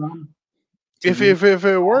donate some? If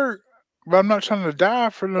it worked, but I'm not trying to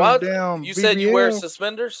die for no damn. You said you wear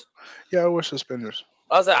suspenders? Yeah, I wear suspenders.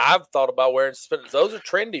 I've thought about wearing suspenders. Those are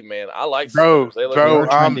trendy, man. I like suspenders. They look bro,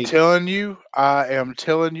 I'm telling you, ever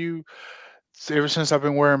since I've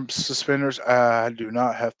been wearing suspenders, I do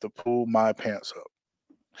not have to pull my pants up.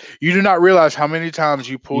 You do not realize how many times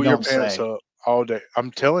you pull your pants up all day.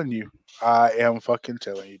 I'm telling you. I am fucking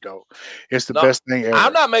telling you, dog. It's the best thing ever.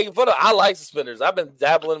 I'm not making fun of it. I like suspenders. I've been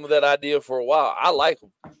dabbling with that idea for a while. I like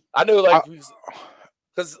them. I knew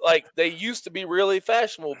because like they used to be really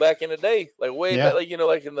fashionable back in the day, like way back, like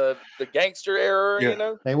like in the gangster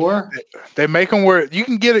era. They were. They make them where you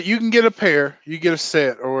can get it. You can get a pair. You get a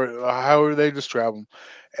set, or however they describe them,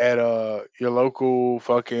 at your local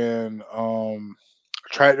fucking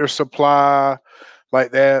Tractor Supply.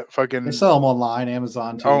 Like that, fucking. They sell them online,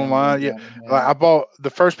 Amazon too. Online, yeah. Like I bought the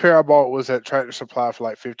first pair I bought was at Tractor Supply for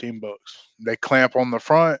like $15. They clamp on the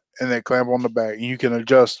front and they clamp on the back, and you can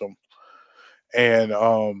adjust them. And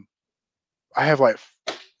I have like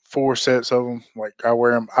 4 sets of them. Like I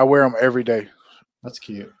wear them every day. That's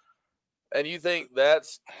cute. And you think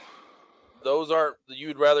those aren't?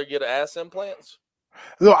 You'd rather get ass implants?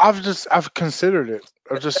 No, I've considered it.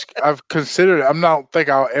 I've considered it. I don't think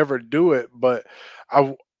I'll ever do it, but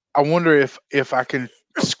I wonder if I can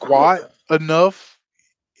squat enough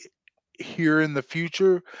here in the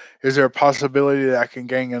future. Is there a possibility that I can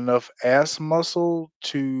gain enough ass muscle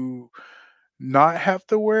to not have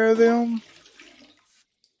to wear them?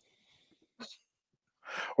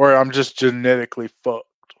 Or I'm just genetically fucked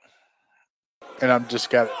and I'm just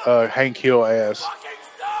got Hank Hill ass.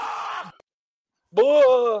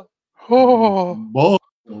 Boy. Oh,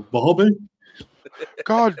 Bobby.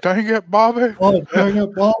 God dang it, Bobby. Oh, dang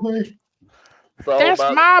it, Bobby. That's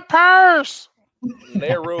my purse.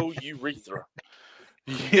 Narrow urethra.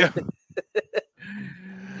 Yeah.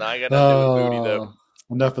 Now I got nothing to do with booty though.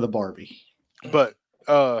 Enough of the Barbie. But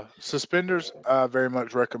suspenders, I very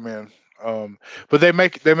much recommend. But they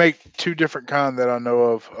make 2 different kind that I know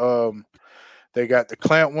of. They got the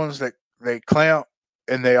clamp ones that they clamp,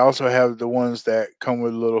 and they also have the ones that come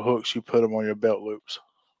with little hooks. You put them on your belt loops.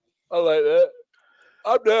 I like that.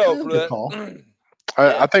 I'm down for that.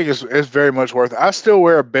 I think it's very much worth it. I still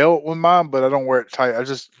wear a belt with mine, but I don't wear it tight. I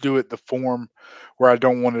just do it the form where I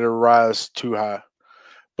don't want it to rise too high.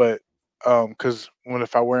 But because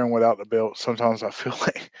if I wear them without the belt, sometimes I feel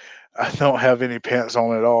like I don't have any pants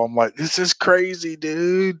on at all. I'm like, this is crazy,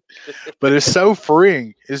 dude. But it's so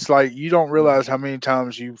freeing. It's like you don't realize how many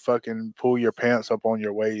times you fucking pull your pants up on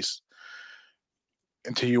your waist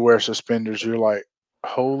until you wear suspenders. You're like,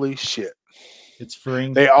 holy shit. It's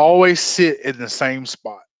freeing. They always sit in the same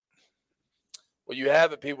spot. Well, you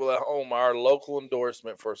have it, people at home. Our local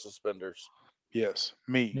endorsement for suspenders. Yes,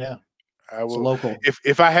 me. Yeah. I will. Local.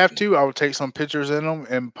 If I have to, I will take some pictures in them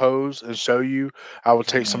and pose and show you. I will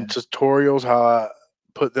take some tutorials how I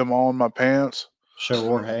put them on my pants. Show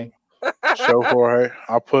Jorge.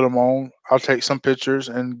 I'll put them on. I'll take some pictures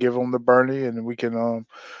and give them to Bernie, and we can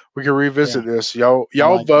revisit this. Y'all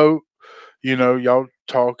like vote. y'all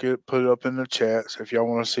talk it, put it up in the chats if y'all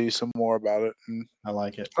want to see some more about it. And I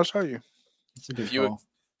like it. I'll show you. It's a good If you call.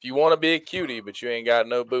 if you want to be a cutie, but you ain't got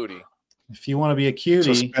no booty. If you want to be a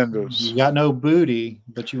cutie, Suspenders. you got no booty,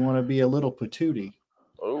 but you want to be a little patootie.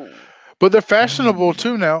 Oh. But they're fashionable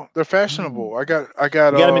too now. They're fashionable. I got You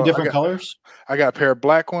got them in different colors? I got a pair of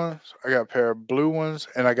black ones, I got a pair of blue ones,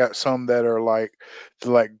 and I got some that are like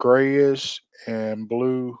grayish and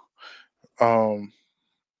blue.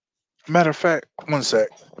 Matter of fact, one sec.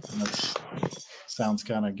 That sounds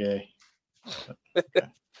kind of gay.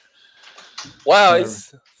 Wow,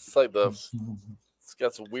 it's like it's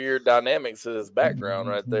got some weird dynamics in his background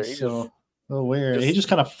right there. He so weird. He just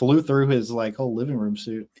kind of flew through his whole living room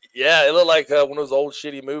suit. Yeah, it looked like one of those old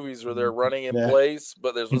shitty movies where they're running in place,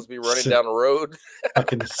 but they're supposed to be running down the road.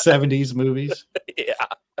 Fucking 70s movies. Yeah.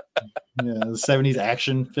 Yeah, the 70s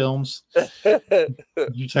action films.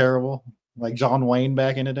 You terrible. Like John Wayne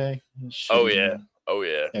back in the day. Oh yeah. Oh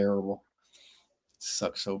yeah. Terrible.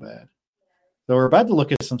 Sucks so bad. So we're about to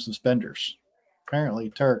look at some suspenders. Apparently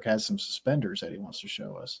Turk has some suspenders that he wants to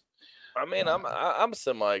show us. I mean, I'm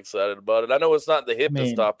semi excited about it. I know it's not the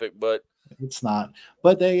hippest topic, but it's not.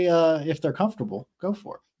 But they, if they're comfortable, go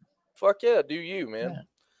for it. Fuck yeah, do you, man?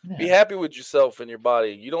 Yeah. Be happy with yourself and your body.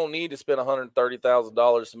 You don't need to spend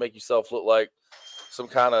 $130,000 to make yourself look like some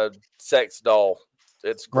kind of sex doll.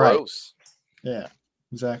 It's gross. Right. Yeah,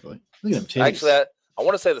 exactly. Look at them titties. Actually, I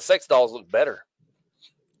want to say the sex dolls look better.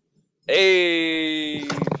 Hey,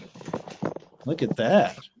 look at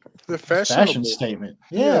that. The fashion statement.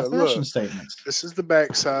 Yeah, fashion statements. This is the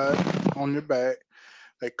back side on your back.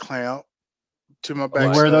 They clamp to my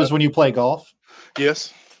back. You wear those when you play golf?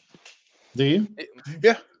 Yes. Do you?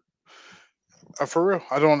 Yeah. For real.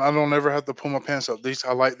 I don't ever have to pull my pants up.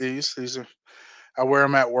 I like these. These are. I wear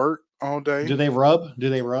them at work all day. Do they rub?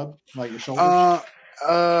 Like your shoulders?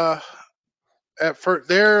 At first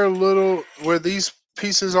they're a little where these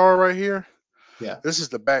pieces are right here. Yeah. This is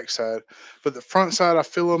the back side, but the front side I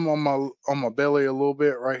feel them on my belly a little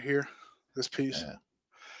bit right here. This piece,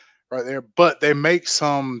 right there. But they make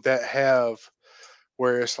some that have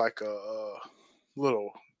where it's like a little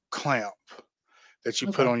clamp that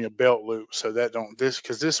you put on your belt loop, so that don't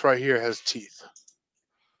because this right here has teeth.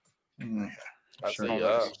 I see.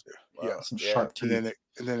 Yeah, some sharp teeth, and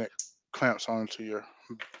then it clamps onto your.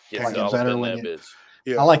 I like it better when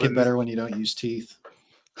I like it better when you don't use teeth.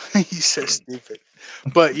 He's so stupid.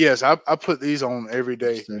 But yes, I put these on every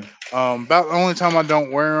day. About the only time I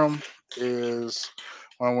don't wear them is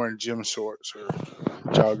when I'm wearing gym shorts or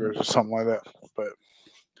joggers or something like that. But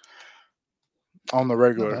on the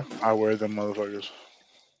regular, I wear them motherfuckers.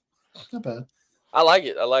 Not bad. I like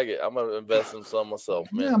it. I'm gonna invest in some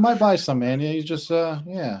myself, man. Yeah, I might buy some, man. You just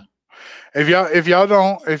yeah. If y'all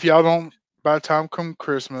don't by the time come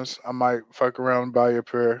Christmas, I might fuck around and buy you a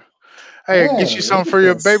pair. Hey, get you something for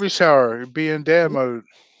your baby shower. Be in dad mode.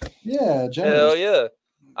 Yeah, hell yeah.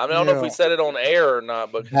 I don't know if we said it on air or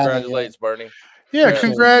not, but congratulations, Bernie. Yeah,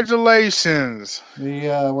 congratulations.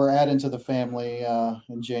 We're adding to the family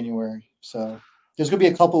in January, so there's gonna be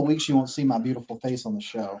a couple of weeks you won't see my beautiful face on the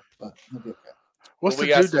show, but it'll be okay. We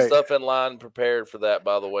got some stuff in line prepared for that,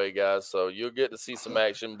 by the way, guys. So you'll get to see some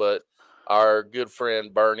action. But our good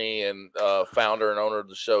friend Bernie and founder and owner of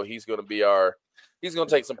the show, he's going to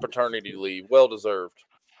take some paternity leave, well deserved.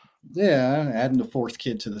 Yeah, adding the fourth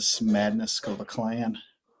kid to this madness called the clan.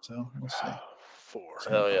 So we'll see.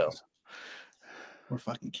 Hell yeah, we're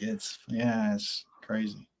fucking kids. Yeah, it's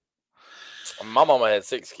crazy. My mama had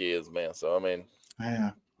 6 kids, man. So I mean,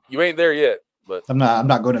 yeah, you ain't there yet. But I'm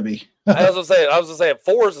not going to be. I was just saying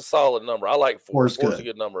 4 is a solid number. I like 4. 4 is a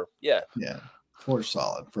good number. Yeah. Yeah. 4 is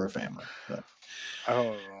solid for a family. But I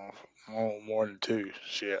don't know. I want more than 2.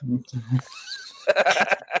 Shit.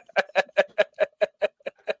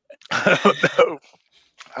 I don't know.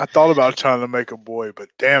 I thought about trying to make a boy, but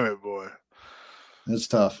damn it, boy. It's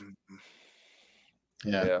tough.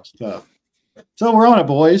 Yeah. It's tough. So we're on it,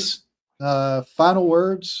 boys. Final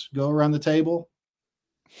words. Go around the table.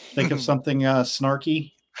 Think of something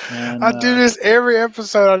snarky. And, I do this every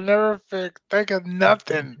episode. I never think of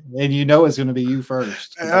nothing. And you know it's going to be you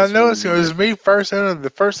first. I know it was me first. And the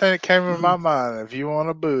first thing that came in my mind, if you want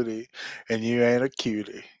a booty and you ain't a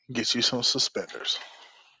cutie, get you some suspenders.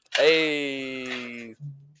 Hey,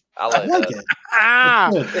 I like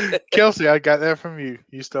it. Kelsey, I got that from you.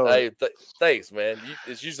 You stole it. Hey, thanks, man.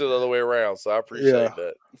 It's usually the other way around, so I appreciate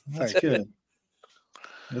that. That's good.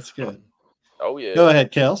 That's good. Oh yeah. Go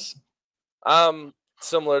ahead, Kels. I'm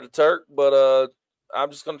similar to Turk, but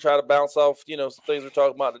I'm just gonna try to bounce off, some things we're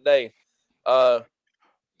talking about today.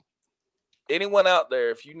 anyone out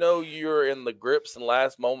there, if you know you're in the grips and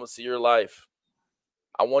last moments of your life,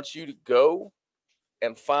 I want you to go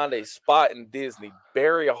and find a spot in Disney,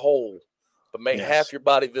 bury a hole, but make half your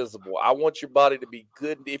body visible. I want your body to be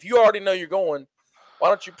good. If you already know you're going, why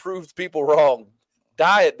don't you prove people wrong?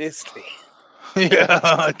 Die at Disney.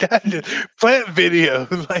 Yeah, plant video.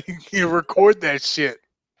 Like, you record that shit.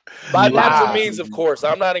 By natural means, of course.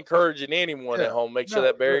 I'm not encouraging anyone at home. Make sure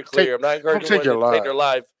that very clear. I'm not encouraging anyone to take their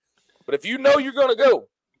life. But if you know you're going to go,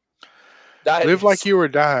 die. Live like you were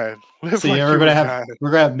dying. See, we're gonna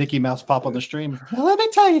have Mickey Mouse pop on the stream. Now let me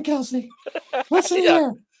tell you, Kelsey. Listen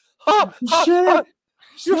here. Shit.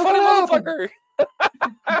 You're a funny motherfucker.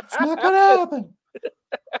 It's not gonna happen.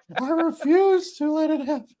 I refuse to let it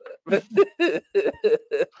happen.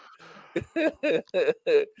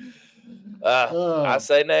 I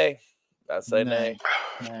say nay. I say nay.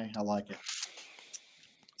 Nay, I like it.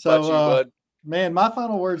 So, man, my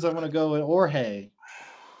final words, I'm going to go with Jorge.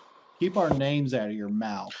 Keep our names out of your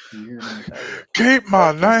mouth. You hear me? Keep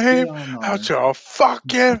my name out your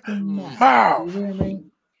fucking mouth. You hear me?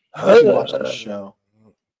 You watch the show.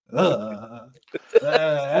 I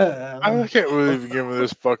can't believe you giving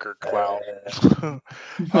this fucker clout.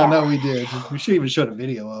 I know we did. We should even show a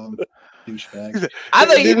video of him. Douchebag. I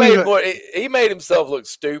think he made himself look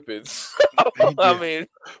stupid. I mean,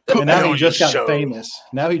 and now he just got famous.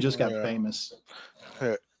 Now he just got famous.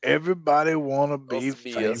 Everybody want to be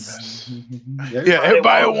famous.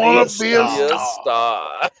 Everybody want to be a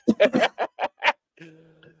star.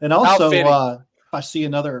 And also, if I see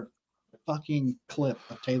another fucking clip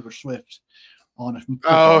of Taylor Swift on it.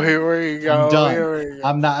 Oh, here we go. I'm done. Here we go.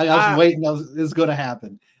 I'm not. I was waiting. It's going to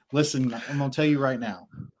happen. Listen, I'm going to tell you right now.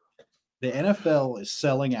 The NFL is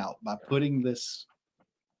selling out by putting this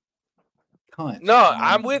cunt. No,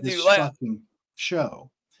 I'm with you. Like, fucking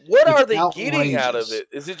show. What are they getting out of it?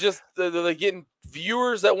 Is it just they're getting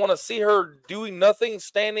viewers that want to see her doing nothing,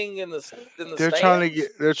 standing in the They're stands? trying to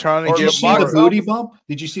get. Did you see the booty bump?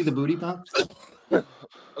 Did you see the booty bump?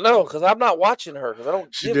 No, because I'm not watching her because I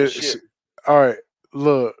don't give a shit. All right,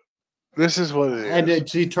 look. This is what it is. And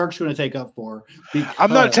see, Turk's going to take up for her.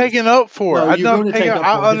 I'm not taking up for her. No,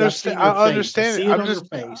 I understand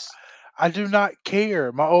it. I do not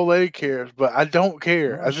care. My old lady cares, but I don't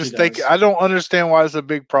care. No, I just think I don't understand why it's a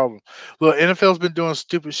big problem. Look, NFL's been doing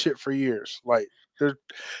stupid shit for years. Like they're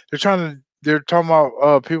talking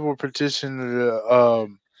about people petitioning to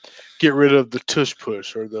get rid of the tush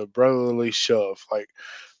push or the brotherly shove. Like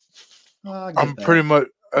I'm pretty much.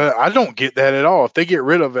 I don't get that at all. If they get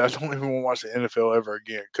rid of it, I don't even want to watch the NFL ever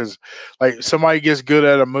again. Because, like, somebody gets good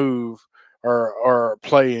at a move or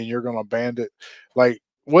play, and you're gonna ban it. Like,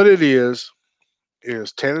 what it is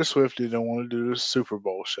Taylor Swift didn't want to do the Super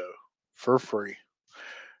Bowl show for free,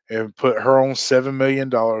 and put her own $7 million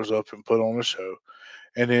up and put on the show.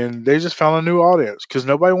 And then they just found a new audience because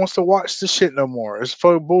nobody wants to watch this shit no more. It's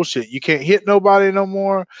fucking bullshit. You can't hit nobody no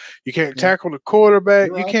more. You can't tackle the quarterback.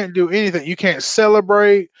 You can't do anything. You can't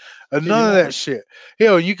celebrate. None of that shit.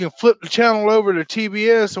 Hell, you can flip the channel over to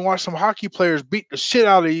TBS and watch some hockey players beat the shit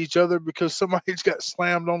out of each other because somebody's got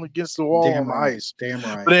slammed on against the wall on the ice. Damn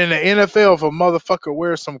right. But in the NFL, if a motherfucker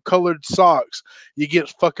wears some colored socks, you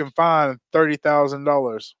get fucking fined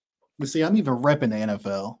 $30,000. You see, I'm even repping the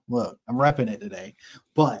NFL. Look, I'm repping it today.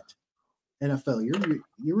 But NFL,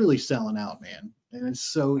 you're really selling out, man. And it's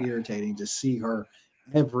so irritating to see her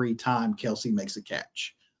every time Kelsey makes a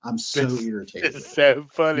catch. I'm so irritated. It's so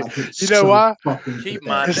funny. Like, you know why? Keep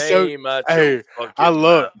my name out. I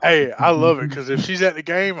love it because if she's at the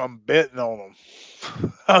game, I'm betting on them.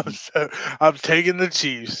 I'm taking the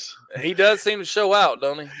Chiefs. He does seem to show out,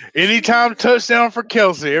 don't he? Anytime touchdown for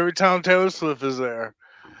Kelsey, every time Taylor Swift is there.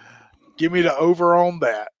 Give me the over on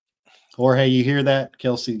that. Jorge, you hear that?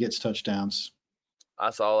 Kelsey gets touchdowns.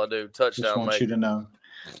 That's all I do. Touchdown. Just want you to know.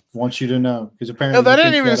 Want you to know because apparently that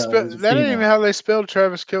ain't even how they spelled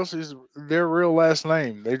Travis Kelce's their real last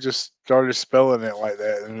name. They just started spelling it like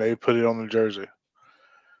that and they put it on the jersey.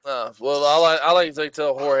 Well, all I like to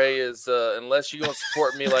tell Jorge is unless you're gonna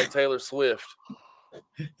support me like Taylor Swift,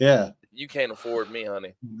 you can't afford me,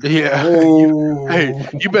 honey. Yeah.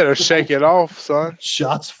 You better shake it off, son.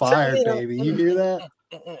 Shots fired, baby. You hear that?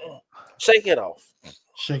 Shake it off.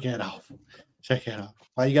 Shake it off. Shake it off.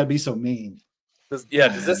 Why you gotta be so mean? Because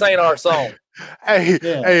this ain't our song.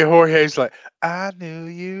 Hey, Jorge's like, I knew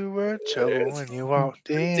you were trouble when you walked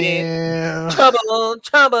in.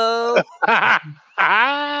 Trouble.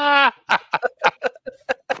 I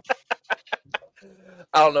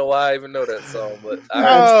don't know why I even know that song, but I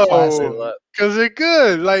heard it a lot. Because they're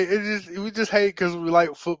good. Like we just hate because we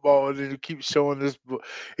like football, and then you keep showing this.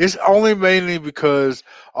 It's only mainly because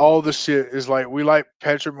all the shit is like we like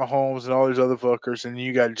Patrick Mahomes and all these other fuckers, and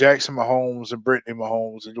you got Jackson Mahomes and Brittany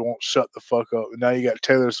Mahomes, and you won't shut the fuck up. And now you got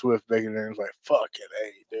Taylor Swift making it. It's like fucking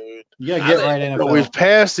hey, dude. You gotta get right in. We've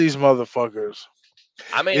passed these motherfuckers.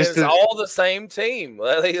 I mean, it's all the same team.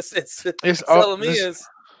 I think it's telling me is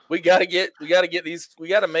we gotta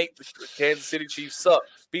make the Kansas City Chiefs suck.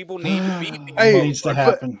 People need to beat these. It needs to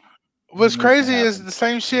happen. What's crazy is the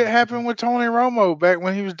same shit happened with Tony Romo back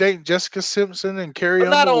when he was dating Jessica Simpson and Carrie But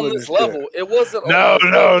not Underwood. on this level. It wasn't. No.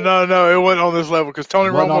 It wasn't on this level because Tony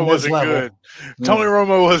Romo wasn't good. Yeah. Tony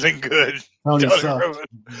Romo wasn't good. Tony Romo.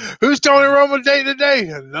 Who's Tony Romo dating today?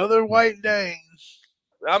 Another white dang.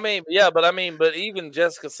 But even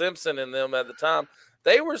Jessica Simpson and them at the time,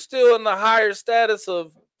 they were still in the higher status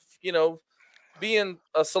of, being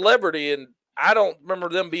a celebrity, and I don't remember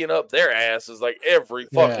them being up their asses like every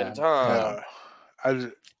fucking time.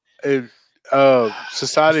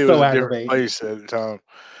 Society was a different place at the time.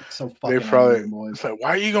 So fucking it's like, why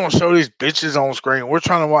are you gonna show these bitches on screen? We're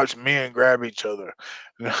trying to watch men grab each other.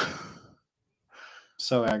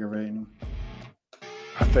 So aggravating.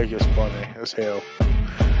 I think it's funny as hell.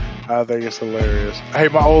 I think it's hilarious. Hey,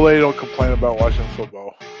 my old lady don't complain about watching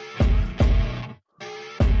football.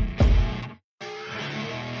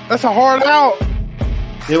 That's a hard out.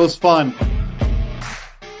 It was fun.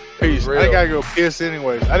 Peace. I gotta go piss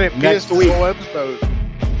anyways. I didn't piss the whole episode.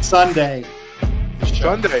 Sunday.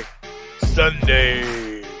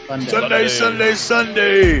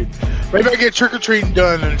 Maybe I get trick-or-treating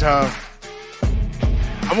done in time.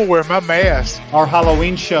 I'm gonna wear my mask. Our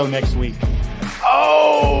Halloween show next week.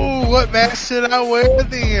 Oh, what mask should I wear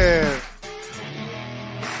then?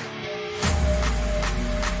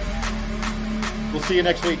 We'll see you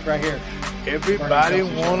next week right here. Everybody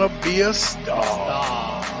wanna be a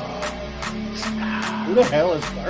star. Who the hell is Barbie?